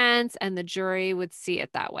self-defense and the jury would see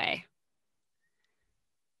it that way.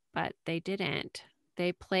 But they didn't.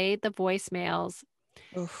 They played the voicemails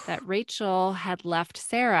that Rachel had left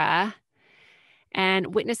Sarah,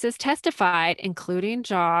 and witnesses testified, including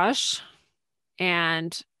Josh.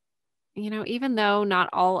 And even though not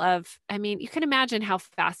all of, I mean, you can imagine how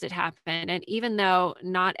fast it happened. And even though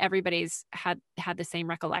not everybody's had the same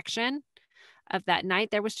recollection of that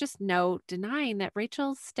night, there was just no denying that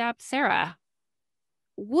Rachel stabbed Sarah.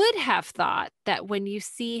 Would have thought that when you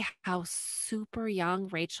see how super young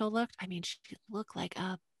Rachel looked, I mean, she looked like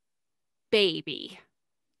a baby.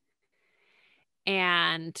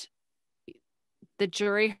 And the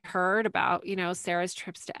jury heard about, Sarah's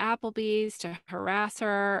trips to Applebee's to harass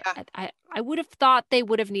her. Yeah. I would have thought they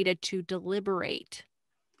would have needed to deliberate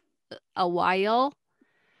a while,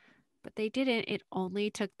 but they didn't. It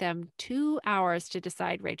only took them 2 hours to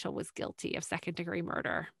decide Rachel was guilty of second-degree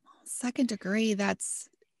murder. Second degree, it's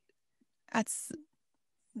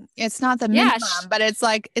not the minimum, but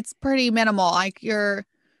it's pretty minimal. Like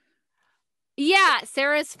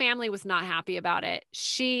Sarah's family was not happy about it.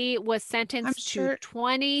 She was sentenced to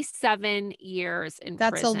 27 years in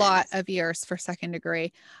prison. That's a lot of years for second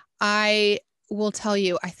degree. I will tell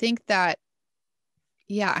you, I think that,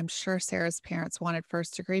 I'm sure Sarah's parents wanted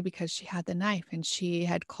first degree because she had the knife and she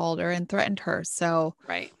had called her and threatened her. So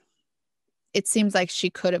it seems like she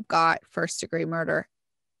could have got first degree murder.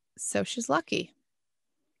 So she's lucky.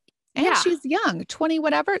 And she's young, 20,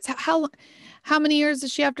 whatever. It's how many years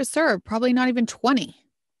does she have to serve? Probably not even 20.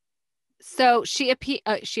 So she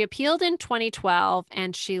appealed in 2012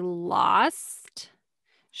 and she lost.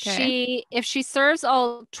 Okay. If she serves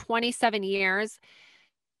all 27 years,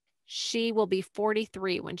 she will be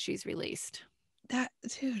 43 when she's released.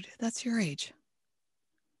 Dude, that's your age.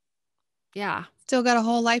 Yeah. Still got a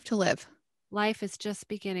whole life to live. Life is just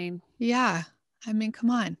beginning. Yeah. I mean, come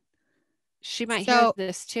on. She might hear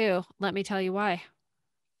this too. Let me tell you why.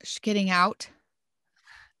 She's getting out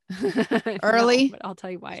early. No, but I'll tell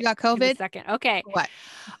you why. She got COVID? In a second. Okay. What?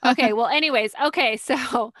 Okay. Well, anyways. Okay.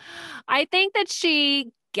 So I think that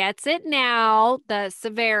she gets it now. The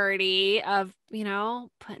severity of,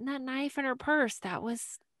 putting that knife in her purse. That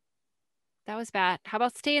was bad. How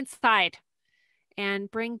about stay inside and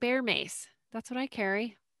bring bear mace? That's what I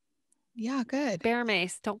carry. Yeah. Good. Bear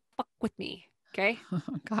mace. Don't fuck with me. Okay.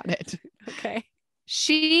 Got it. Okay.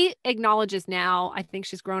 She acknowledges now, I think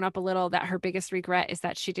she's grown up a little, that her biggest regret is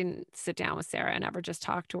that she didn't sit down with Sarah and ever just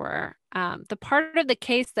talk to her. The part of the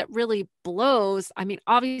case that really blows, I mean,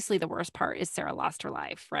 obviously the worst part is Sarah lost her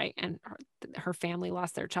life, right? And her family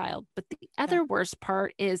lost their child. But the other worst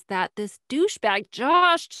part is that this douchebag,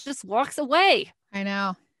 Josh, just walks away. I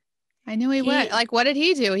know. I knew he would. Like, what did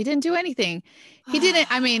he do? He didn't do anything. He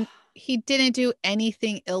didn't do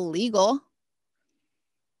anything illegal.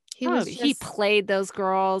 He played those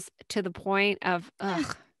girls to the point of,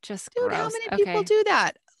 just dude, gross. How many people do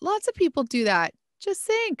that? Lots of people do that. Just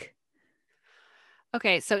think.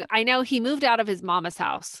 Okay, so I know he moved out of his mama's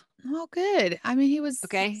house. Oh, good. I mean, he was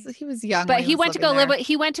young, but he went to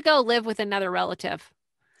go live with another relative.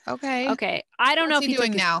 Okay. I don't know if he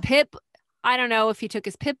took his I don't know if he took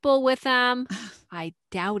his pit bull with him. I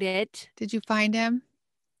doubt it. Did you find him?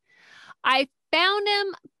 I found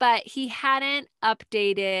him, but he hadn't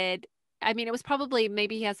updated. I mean, it was probably,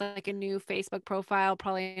 maybe he has like a new Facebook profile,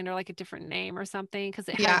 probably under like a different name or something, because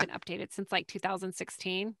it hadn't been updated since like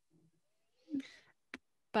 2016.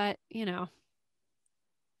 But, you know.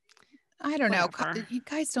 I don't know.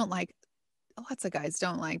 Guys don't like, lots of guys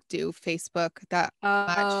don't like do Facebook that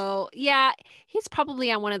much. Oh, yeah. He's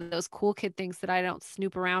probably on one of those cool kid things that I don't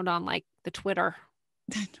snoop around on, like the Twitter.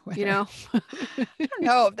 You know? I don't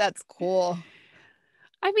know if that's cool.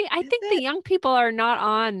 I mean, I think the young people are not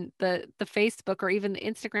on the Facebook or even the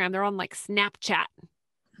Instagram. They're on like Snapchat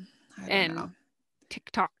and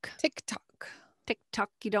TikTok. TikTok,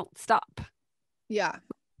 you don't stop. Yeah.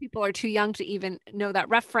 People are too young to even know that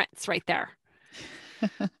reference right there.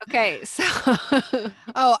 Okay, so.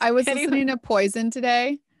 Oh, I was listening to Poison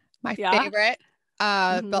today. My favorite.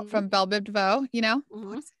 From Belle Biv DeVoe, you know?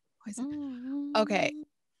 Poison. Okay.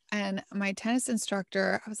 And my tennis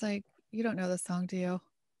instructor, I was like, you don't know this song, do you?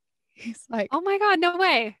 He's like, oh my God, no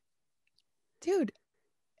way. Dude,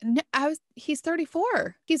 he's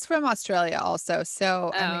 34. He's from Australia also.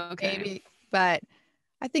 So, maybe, but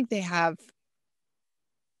I think they have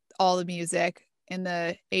all the music in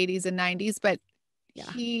the 80s and 90s, but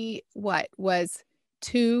he was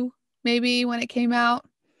 2 maybe when it came out.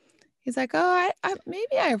 He's like, oh, I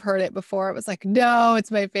maybe I've heard it before. It was like, no, it's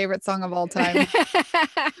my favorite song of all time.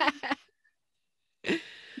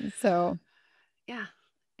 So yeah,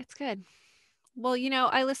 it's good. Well, you know,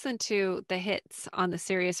 I listen to the hits on the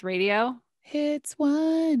Sirius radio. Hits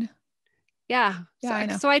 1. Yeah. Yeah, I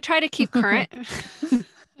know. So I try to keep current.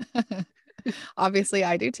 Obviously,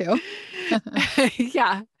 I do too.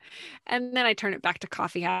 Yeah. And then I turn it back to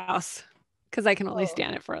Coffee House because I can only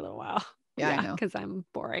stand it for a little while. Yeah, I know. Because I'm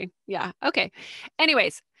boring. Yeah. Okay.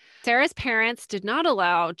 Anyways, Sarah's parents did not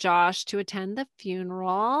allow Josh to attend the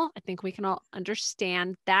funeral. I think we can all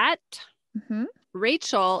understand that. Mm-hmm.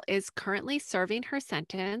 Rachel is currently serving her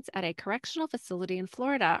sentence at a correctional facility in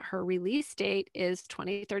Florida. Her release date is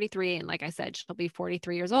 2033. And like I said, she'll be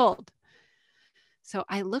 43 years old. So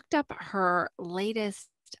I looked up her latest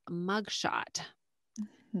mugshot.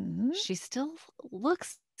 Mm-hmm. She still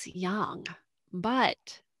looks young,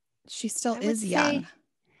 but she still is young.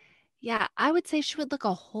 Yeah, I would say she would look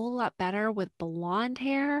a whole lot better with blonde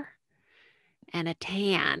hair and a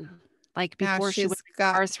tan. Like before she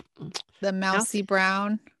got the mousy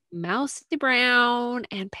brown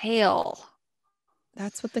and pale.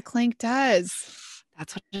 That's what the clink does.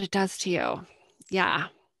 That's what it does to you. Yeah.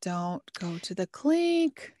 Don't go to the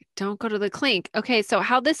clink. Don't go to the clink. Okay, so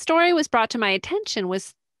how this story was brought to my attention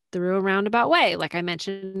was through a roundabout way, like I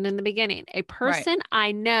mentioned in the beginning. A person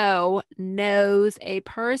I know knows a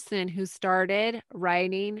person who started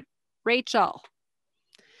writing Rachel.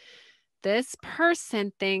 This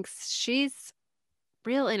person thinks she's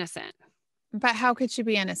real innocent. But how could she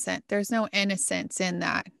be innocent? There's no innocence in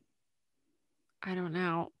that. I don't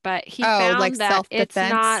know. But he found like that it's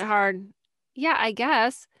not hard. Yeah, I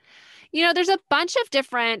guess. You know, there's a bunch of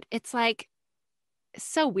different, it's like,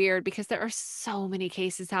 so weird because there are so many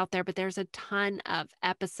cases out there, but there's a ton of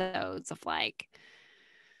episodes of like,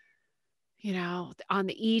 you know, on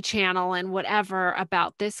the E! channel and whatever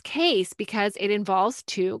about this case because it involves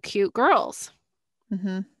 2 cute girls.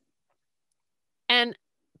 Mm-hmm. And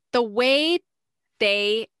the way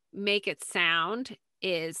they make it sound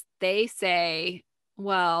is they say,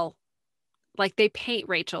 well, like they paint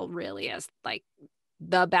Rachel really as like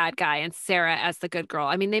the bad guy and Sarah as the good girl.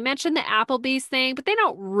 I mean, they mentioned the Applebee's thing, but they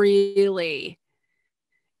don't really,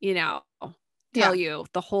 you know, tell you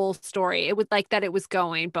the whole story. It would like that it was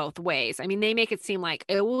going both ways. I mean, they make it seem like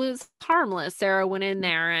it was harmless. Sarah went in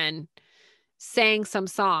there and sang some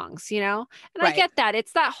songs, you know, and I get that.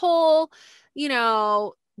 It's that whole, you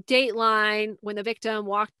know, Dateline when the victim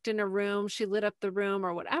walked in a room, she lit up the room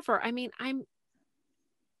or whatever. I mean, I'm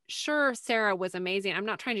sure Sarah was amazing. I'm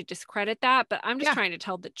not trying to discredit that, but I'm just trying to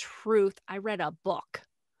tell the truth. I read a book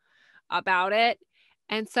about it.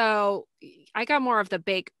 And so I got more of the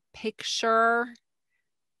big picture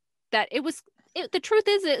that the truth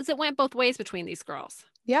is it went both ways between these girls.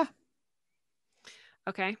 Yeah.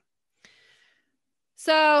 Okay.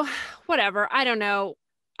 So whatever. I don't know.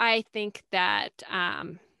 I think that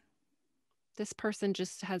this person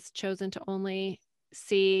just has chosen to only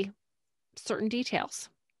see certain details.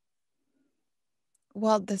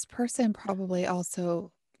 Well, this person probably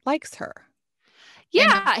also likes her.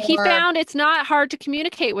 Yeah, he found it's not hard to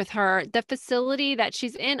communicate with her. The facility that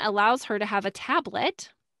she's in allows her to have a tablet.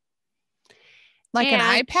 Like an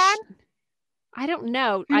iPad? I don't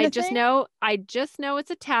know. I just know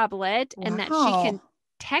it's a tablet and that she can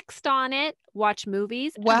text on it, watch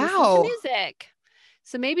movies, and listen to music.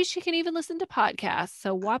 So maybe she can even listen to podcasts.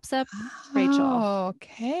 So whops up, Rachel. Oh,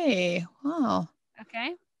 okay. Wow.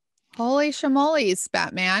 Okay. Holy shamoles,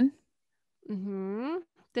 Batman.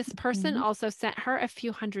 This person also sent her a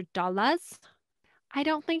few $100s. I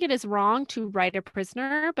don't think it is wrong to write a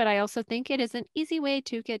prisoner, but I also think it is an easy way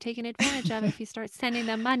to get taken advantage of if you start sending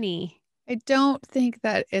them money. I don't think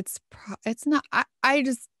that it's not. I'm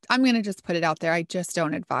going to just put it out there. I just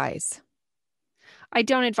don't advise. I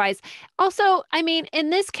don't advise. Also, I mean, in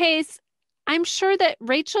this case, I'm sure that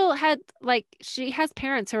Rachel she has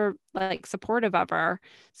parents who are like supportive of her.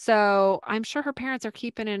 So I'm sure her parents are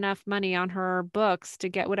keeping enough money on her books to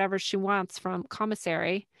get whatever she wants from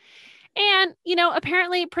commissary. And,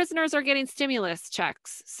 apparently prisoners are getting stimulus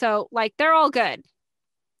checks. So like they're all good.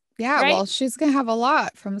 Yeah, right? Well, she's going to have a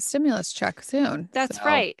lot from a stimulus check soon. That's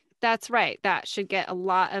right. That's right. That should get a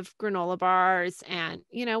lot of granola bars and,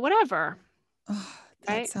 whatever. Oh,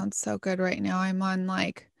 that sounds so good right now. I'm on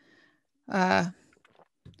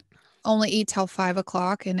only eat till 5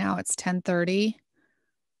 o'clock and now it's 10:30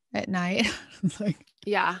 at night.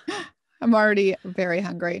 Yeah. I'm already very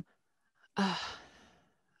hungry.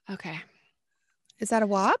 Okay. Is that a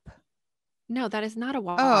WAP? No, that is not a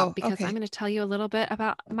WAP because I'm going to tell you a little bit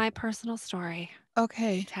about my personal story.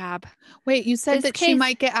 Okay. Tab. Wait, you said that she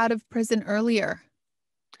might get out of prison earlier.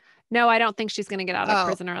 No, I don't think she's going to get out of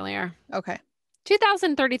prison earlier. Okay.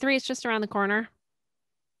 2033 is just around the corner.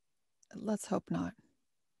 Let's hope not.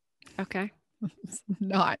 Okay. It's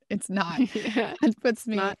not. It puts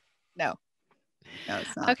me. No,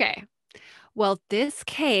 it's not. Okay. Well, this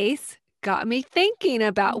case got me thinking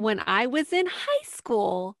about when I was in high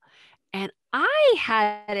school and I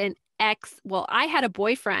had a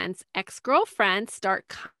boyfriend's ex-girlfriend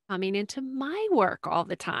start coming into my work all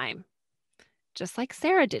the time, just like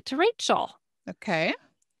Sarah did to Rachel. Okay.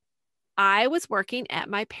 I was working at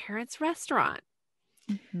my parents' restaurant,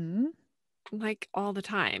 like all the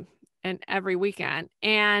time and every weekend.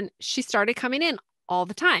 And she started coming in all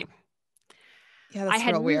the time. Yeah, that's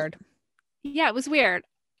real weird. Yeah, it was weird.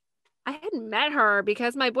 I hadn't met her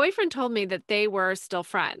because my boyfriend told me that they were still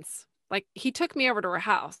friends. Like he took me over to her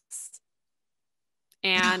house.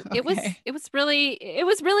 And it was really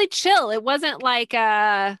chill. It wasn't like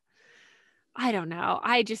I don't know.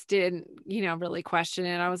 I just didn't, really question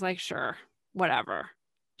it. I was like, sure, whatever.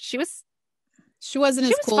 She wasn't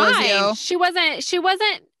as cool as you. She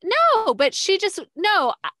wasn't. No, but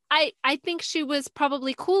I think she was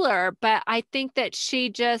probably cooler, but I think that she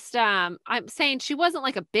just, I'm saying she wasn't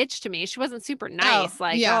like a bitch to me. She wasn't super nice.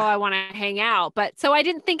 I want to hang out. But so I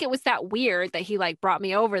didn't think it was that weird that he like brought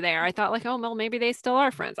me over there. I thought like, oh, well, maybe they still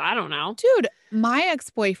are friends. I don't know. Dude, my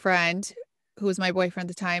ex-boyfriend, who was my boyfriend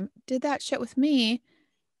at the time, did that shit with me,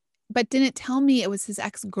 but didn't tell me it was his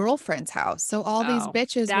ex-girlfriend's house. So all these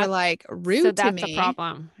bitches were like rude to me. That's a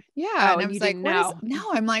problem. Yeah. And I was like,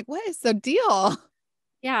 I'm like, what is the deal?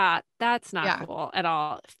 Yeah, that's not cool at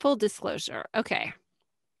all. Full disclosure. Okay.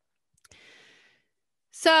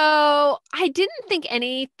 So I didn't think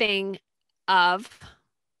anything of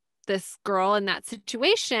this girl in that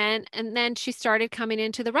situation. And then she started coming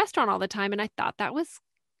into the restaurant all the time. And I thought that was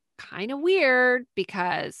kind of weird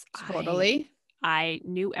because I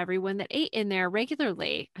knew everyone that ate in there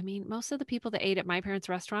regularly. I mean, most of the people that ate at my parents'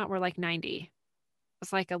 restaurant were like 90. It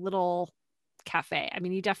was like a little cafe. I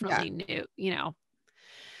mean, you definitely knew,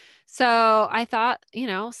 So I thought,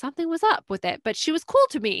 something was up with it, but she was cool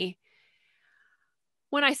to me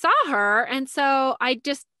when I saw her. And so I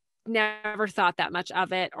just never thought that much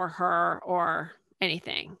of it or her or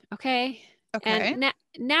anything. Okay. And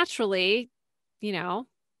naturally,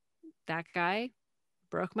 that guy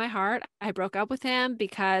broke my heart. I broke up with him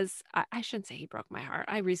because I shouldn't say he broke my heart.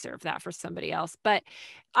 I reserve that for somebody else, but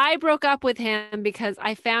I broke up with him because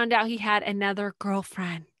I found out he had another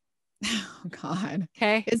girlfriend. Oh God.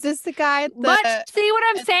 Okay. Is this the guy? See what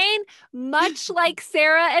I'm saying? Much like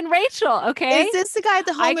Sarah and Rachel. Okay. Is this the guy at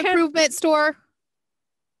the home improvement store?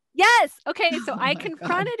 Yes. Okay. So I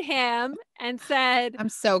confronted him and said, I'm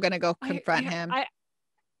so going to go confront him.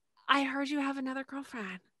 I heard you have another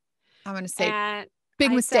girlfriend. I'm going to say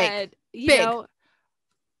big mistake.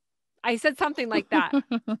 I said something like that.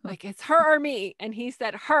 Like it's her or me. And he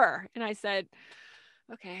said her. And I said,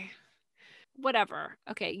 okay. Whatever.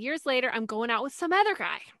 Okay. Years later, I'm going out with some other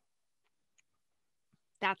guy.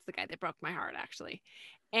 That's the guy that broke my heart, actually.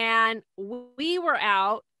 And we were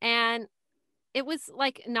out and it was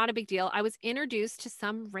like not a big deal. I was introduced to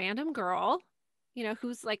some random girl,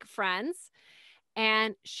 who's like friends.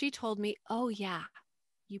 And she told me, oh, yeah,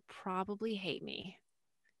 you probably hate me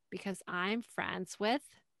because I'm friends with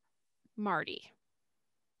Marty.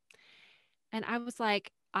 And I was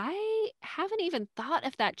like, I haven't even thought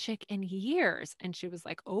of that chick in years. And she was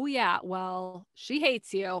like, oh, yeah, well, she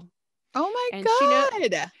hates you. Oh, my and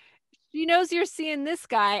God. She knows you're seeing this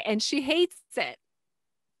guy and she hates it.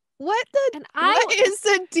 What is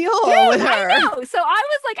the deal with her? I know. So I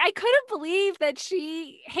was like, I couldn't believe that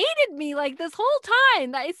she hated me like this whole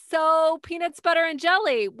time. That is so peanuts, butter, and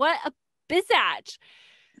jelly. What a bizatch.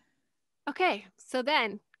 Okay. So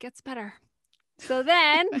then gets better. So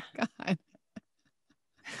then oh my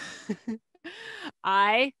God.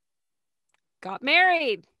 I got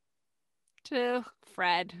married to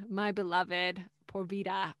Fred, my beloved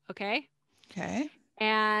Porvita. Okay. Okay.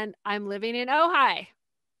 And I'm living in Ojai.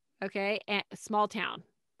 Okay. And a small town,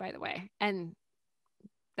 by the way. And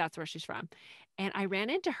that's where she's from. And I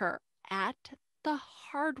ran into her at the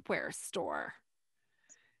hardware store.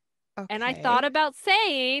 Okay. And I thought about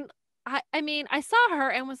saying, I mean, I saw her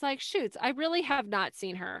and was like, shoots, I really have not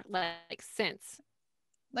seen her like since.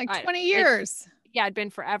 Like 20 years. It'd been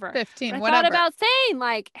forever. 15, but I whatever. thought about saying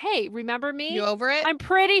like, hey, remember me? You over it? I'm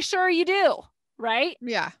pretty sure you do. Right?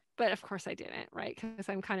 Yeah. But of course I didn't, right? Because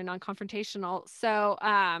I'm kind of non-confrontational. So,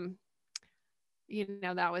 that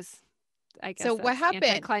was, I guess. So what happened?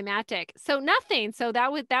 Anticlimactic. So nothing. So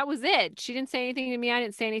that was it. She didn't say anything to me. I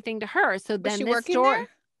didn't say anything to her. So then was she working there?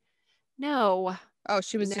 No. Oh,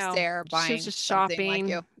 she was just there buying. She was just shopping. Like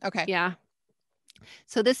you. Okay. Yeah.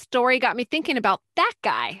 So this story got me thinking about that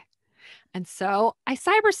guy. And so I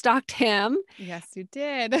cyberstalked him. Yes, you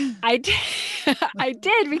did. I did. I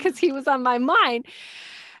did because he was on my mind.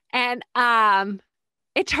 And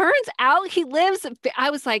it turns out he lives,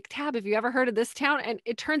 I was like, Tab, have you ever heard of this town? And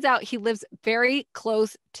it turns out he lives very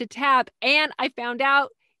close to Tab. And I found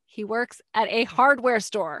out he works at a hardware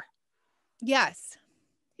store. Yes.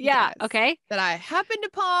 Yeah. Okay. That I happened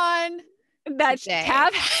upon. That's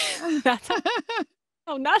Tab. That's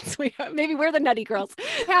oh, not sweet. Maybe we're the nutty girls.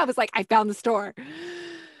 Tab was like, I found the store.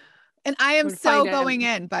 And I am so going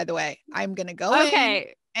in, by the way. I'm going to go in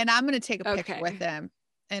and I'm going to take a picture with him.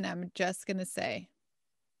 And I'm just going to say,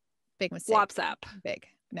 big mistake. Whops up. Big.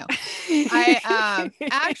 No. I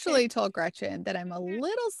actually told Gretchen that I'm a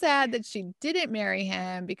little sad that she didn't marry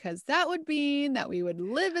him because that would mean that we would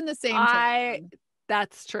live in the same town.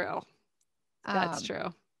 That's true. That's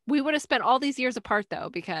true. We would have spent all these years apart though,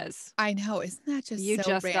 because I know. Isn't that just you so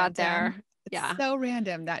just random? got there? It's so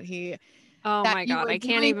random that he. Oh my God. I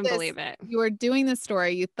can't even believe it. You were doing the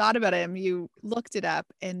story. You thought about him. You looked it up.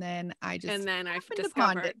 And then I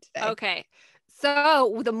discovered it today. Okay.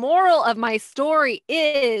 So the moral of my story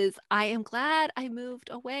is I am glad I moved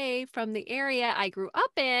away from the area I grew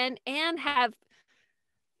up in and have,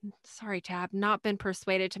 sorry, Tab, not been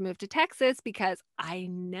persuaded to move to Texas because I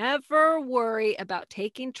never worry about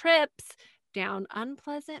taking trips down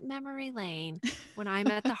unpleasant memory lane when I'm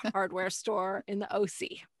at the hardware store in the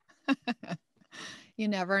OC. You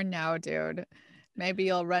never know, dude. Maybe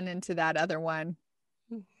you'll run into that other one.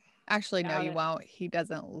 Actually, no, you won't. He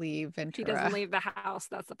doesn't leave Ventura. He doesn't leave the house.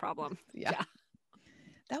 That's the problem. Yeah.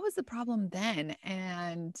 That was the problem then.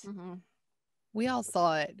 And we all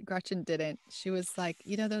saw it. Gretchen didn't. She was like,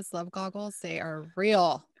 those love goggles, they are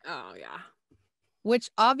real. Oh, yeah. Which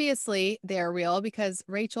obviously they're real because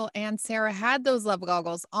Rachel and Sarah had those love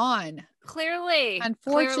goggles on. Clearly.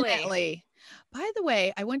 Unfortunately. By the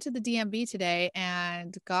way, I went to the DMV today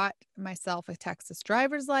and got myself a Texas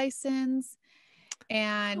driver's license.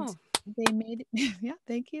 And they made,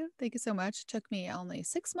 thank you. Thank you so much. It took me only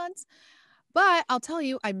 6 months, but I'll tell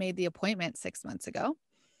you, I made the appointment 6 months ago.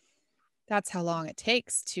 That's how long it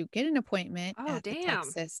takes to get an appointment at the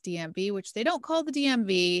Texas DMV, which they don't call the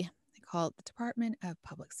DMV. They call it the Department of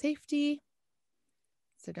Public Safety.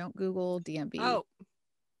 So don't Google DMV. Oh,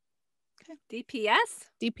 okay. DPS?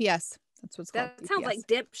 DPS. That's what's called. That sounds like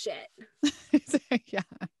dipshit. Yeah.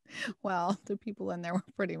 Well, the people in there were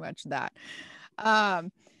pretty much that.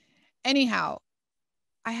 Anyhow,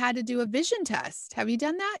 I had to do a vision test. Have you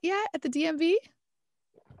done that yet at the DMV?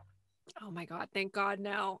 Oh my God. Thank God.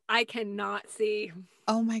 No, I cannot see.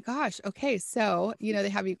 Oh my gosh. Okay. So, they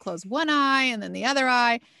have you close one eye and then the other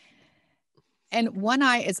eye. And one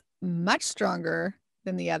eye is much stronger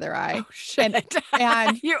than the other eye. Oh shit.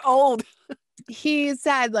 And you're old. He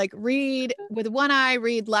said, like, read with one eye,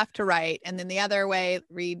 read left to right. And then the other way,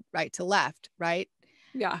 read right to left. Right.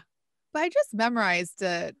 Yeah. But I just memorized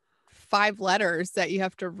 5 letters that you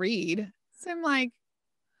have to read. So I'm like,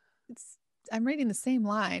 I'm reading the same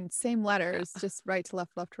line, same letters, just right to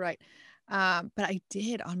left, left to right. But I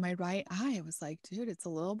did on my right eye. I was like, dude, it's a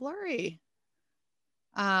little blurry.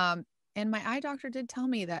 And my eye doctor did tell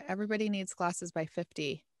me that everybody needs glasses by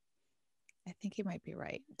 50. I think he might be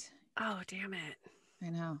right. Oh, damn it. I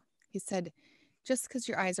know. He said, just because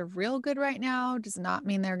your eyes are real good right now does not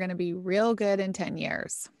mean they're going to be real good in 10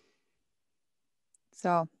 years.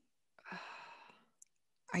 So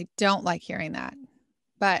I don't like hearing that.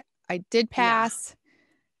 But I did pass,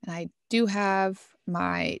 and I do have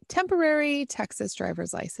my temporary Texas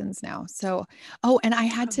driver's license now. So, and I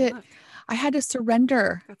had to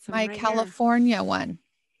surrender my California one.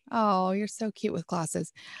 Oh, you're so cute with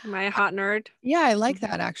glasses. Am I a hot nerd? Yeah, I like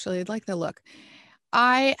that actually. I like the look.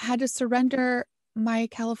 I had to surrender my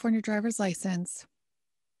California driver's license.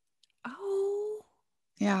 Oh.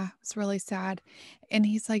 Yeah, it's really sad. And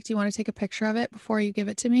he's like, "Do you want to take a picture of it before you give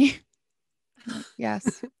it to me?" I'm like,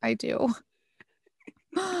 "Yes, I do."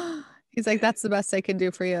 He's like, "That's the best I can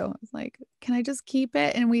do for you." I was like, "Can I just keep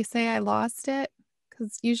it and we say I lost it?"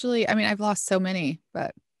 Because usually, I mean, I've lost so many,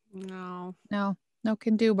 but no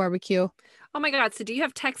can do barbecue. Oh my God. So do you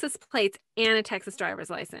have Texas plates and a Texas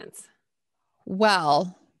driver's license?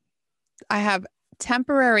 Well, I have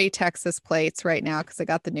temporary Texas plates right now because I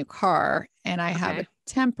got the new car, and I have a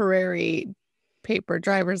temporary paper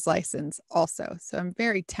driver's license also. So I'm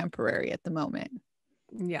very temporary at the moment.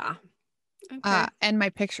 Yeah. Okay. And my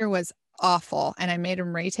picture was awful, and I made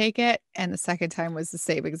him retake it, and the second time was the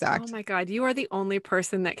same exact. Oh my God, you are the only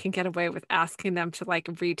person that can get away with asking them to like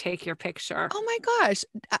retake your picture. Oh my gosh.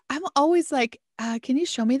 I'm always like, can you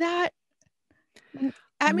show me that?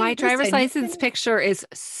 I mean, my driver's license picture is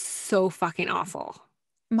so fucking awful.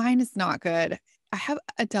 Mine is not good. I have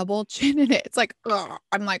a double chin in it. It's like,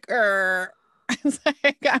 I'm like,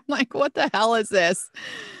 I'm like, what the hell is this?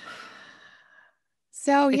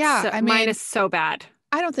 So yeah, I mean, mine is so bad.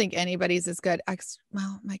 I don't think anybody's as good.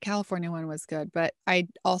 Well, my California one was good, but I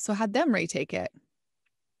also had them retake it.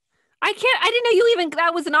 I didn't know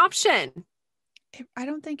that was an option. I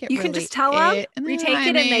don't think it you really can just tell them, retake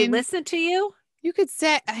it, and they listen to you. You could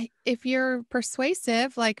say, if you're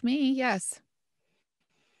persuasive like me, yes.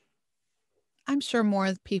 I'm sure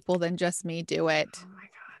more people than just me do it. Oh my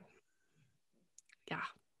God. Yeah.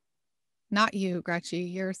 Not you, Gretchen.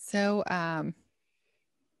 You're so,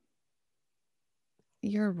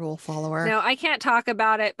 you're a rule follower. No, I can't talk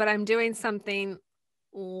about it, but I'm doing something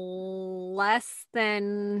less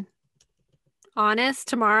than honest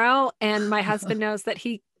tomorrow. And my husband knows that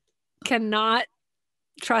he cannot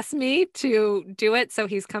trust me to do it. So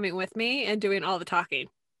he's coming with me and doing all the talking.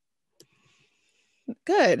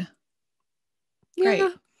 Good. Yeah.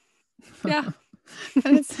 Great.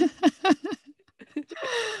 Yeah.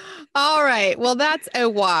 All right. Well, that's a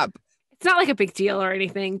whop. It's not like a big deal or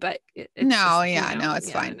anything, but it's fine. No, it's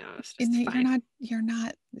just fine. You're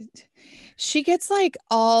not. She gets like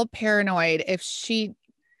all paranoid if she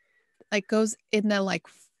like goes in the like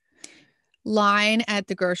line at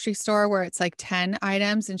the grocery store where it's like 10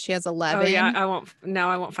 items and she has 11. Oh yeah, I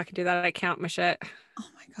won't fucking do that. I count my shit. Oh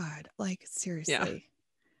my God. Like seriously.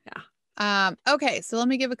 Yeah. Okay, so let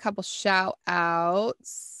me give a couple shout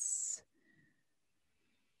outs.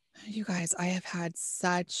 You guys, I have had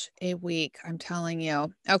such a week, I'm telling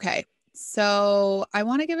you. Okay, so I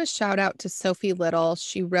want to give a shout out to Sophie Little.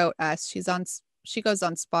 She wrote us. She goes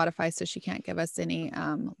on Spotify, so she can't give us any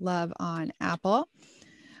love on Apple.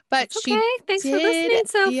 But thanks for listening,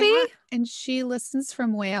 Sophie. Yeah, and she listens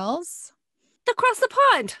from Wales. Across the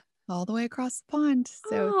pond. All the way across the pond.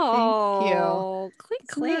 So thank you. Clink,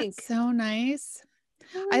 clink. So nice.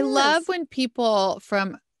 I love when people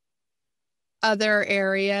from other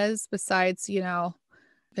areas besides,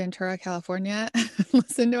 Ventura, California,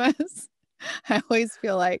 listen to us. I always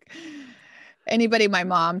feel like anybody my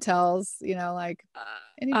mom tells, like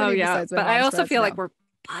anybody besides my mom. But I also feel like we're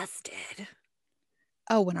busted.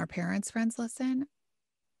 Oh, when our parents' friends listen?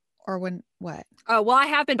 Or when what? Oh, well, I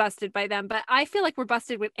have been busted by them, but I feel like we're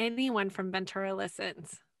busted with anyone from Ventura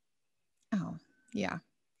listens. Oh, yeah.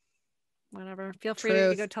 Whatever. Feel free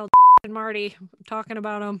to go tell and Marty. I'm talking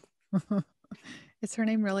about them. Is her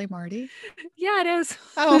name really Marty? Yeah, it is.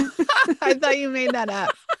 Oh, I thought you made that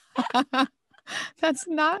up. That's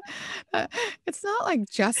not. It's not like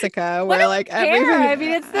Jessica, where like everybody. I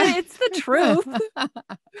mean, it's the truth.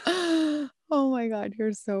 Oh my God,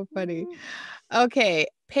 you're so funny. Okay,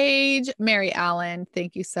 Paige Mary Allen,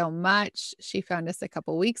 thank you so much. She found us a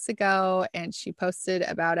couple weeks ago, and she posted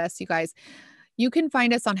about us. You guys, you can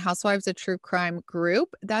find us on Housewives, a true crime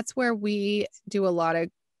group. That's where we do a lot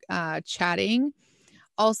of chatting.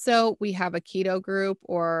 Also, we have a keto group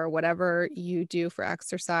or whatever you do for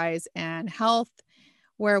exercise and health,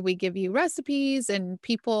 where we give you recipes and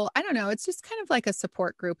people, I don't know, it's just kind of like a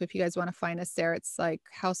support group. If you guys want to find us there, it's like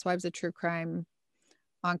Housewives of True Crime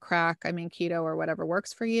on crack. I mean, keto or whatever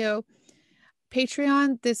works for you.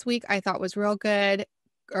 Patreon this week I thought was real good.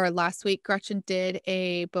 Or last week, Gretchen did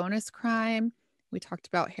a bonus crime. We talked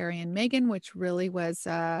about Harry and Meghan, which really was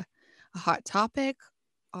a hot topic,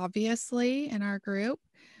 obviously, in our group.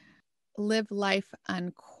 Live Life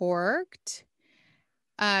Uncorked.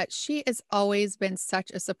 She has always been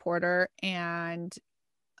such a supporter, and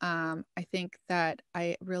I think that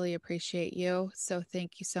I really appreciate you. So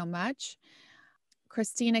thank you so much.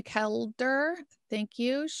 Christina Kelder, thank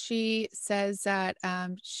you. She says that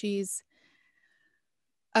she's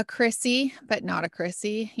a Chrissy, but not a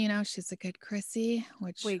Chrissy. You know, she's a good Chrissy,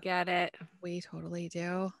 which we get it. We totally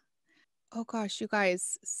do. Oh gosh, you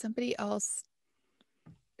guys, somebody else.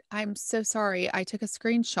 I'm so sorry. I took a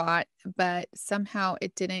screenshot, but somehow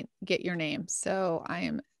it didn't get your name. So I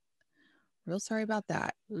am real sorry about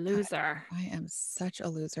that. Loser. I am such a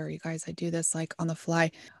loser. You guys, I do this like on the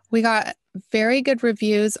fly. We got very good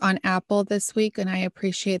reviews on Apple this week, and I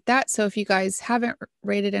appreciate that. So if you guys haven't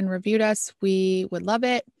rated and reviewed us, we would love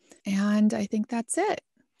it. And I think that's it.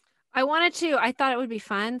 I thought it would be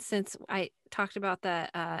fun since I talked about the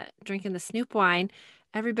drinking the Snoop wine.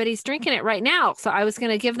 Everybody's drinking it right now. So I was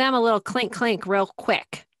going to give them a little clink clink real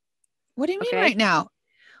quick. What do you mean right now?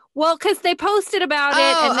 Well, because they posted about it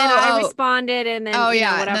and then I responded and then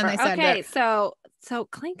whatever. And then they said okay, so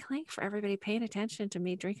clink clink for everybody paying attention to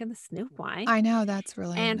me drinking the Snoop wine. I know, that's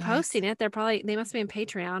really and nice. Posting it. They must be in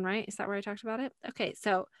Patreon, right? Is that where I talked about it? Okay,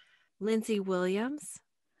 so Lindsay Williams.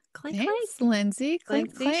 Clink, Thanks, clink. Lindsay.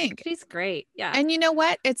 Clink, clink. She's great. Yeah. And you know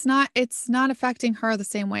what? It's not affecting her the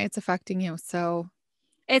same way it's affecting you. So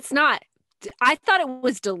it's not. I thought it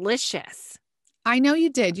was delicious. I know you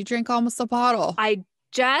did. You drank almost a bottle.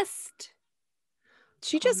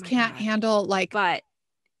 She just can't handle but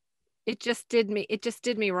it just did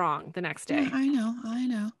me wrong the next day. Yeah, I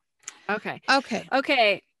know.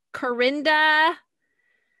 Okay. Corinda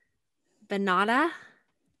Benata.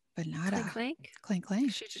 Clink,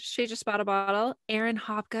 clink. She just bought a bottle. Erin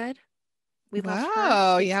Hopgood. We love her.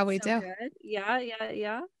 Oh, yeah, we do. Good.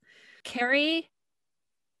 Yeah. Carrie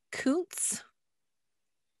Kuntz.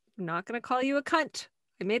 I'm not going to call you a cunt.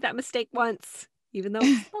 I made that mistake once, even though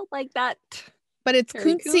it felt like that. But it's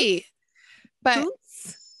Kuntzy.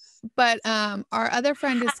 But our other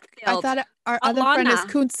friend is Hatfield. I thought our other friend is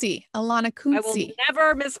Kuntzy. Alana Kuntzy. I will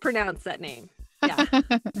never mispronounce that name. Yeah.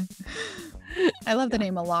 I love the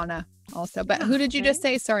name Alana also. But who did you just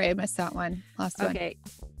say? Sorry, I missed that one. Last one. Okay.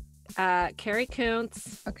 Carrie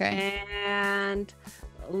Kuntz. Okay. And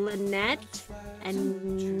Lynette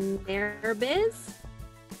and Nerbiz.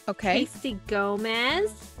 Okay. Casey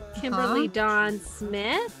Gomez. Kimberly Dawn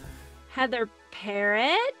Smith. Heather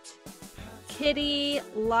Parrott. Kitty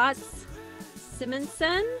Lotz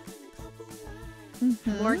Simonson.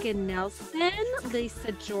 Morgan Nelson.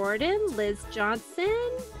 Lisa Jordan. Liz Johnson.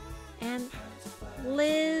 And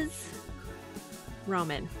Liz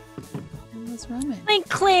Roman. Clink,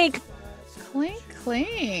 clink. Clink,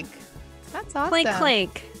 clink. That's awesome. Clink,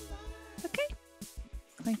 clink. Okay.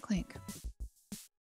 Clink, clink.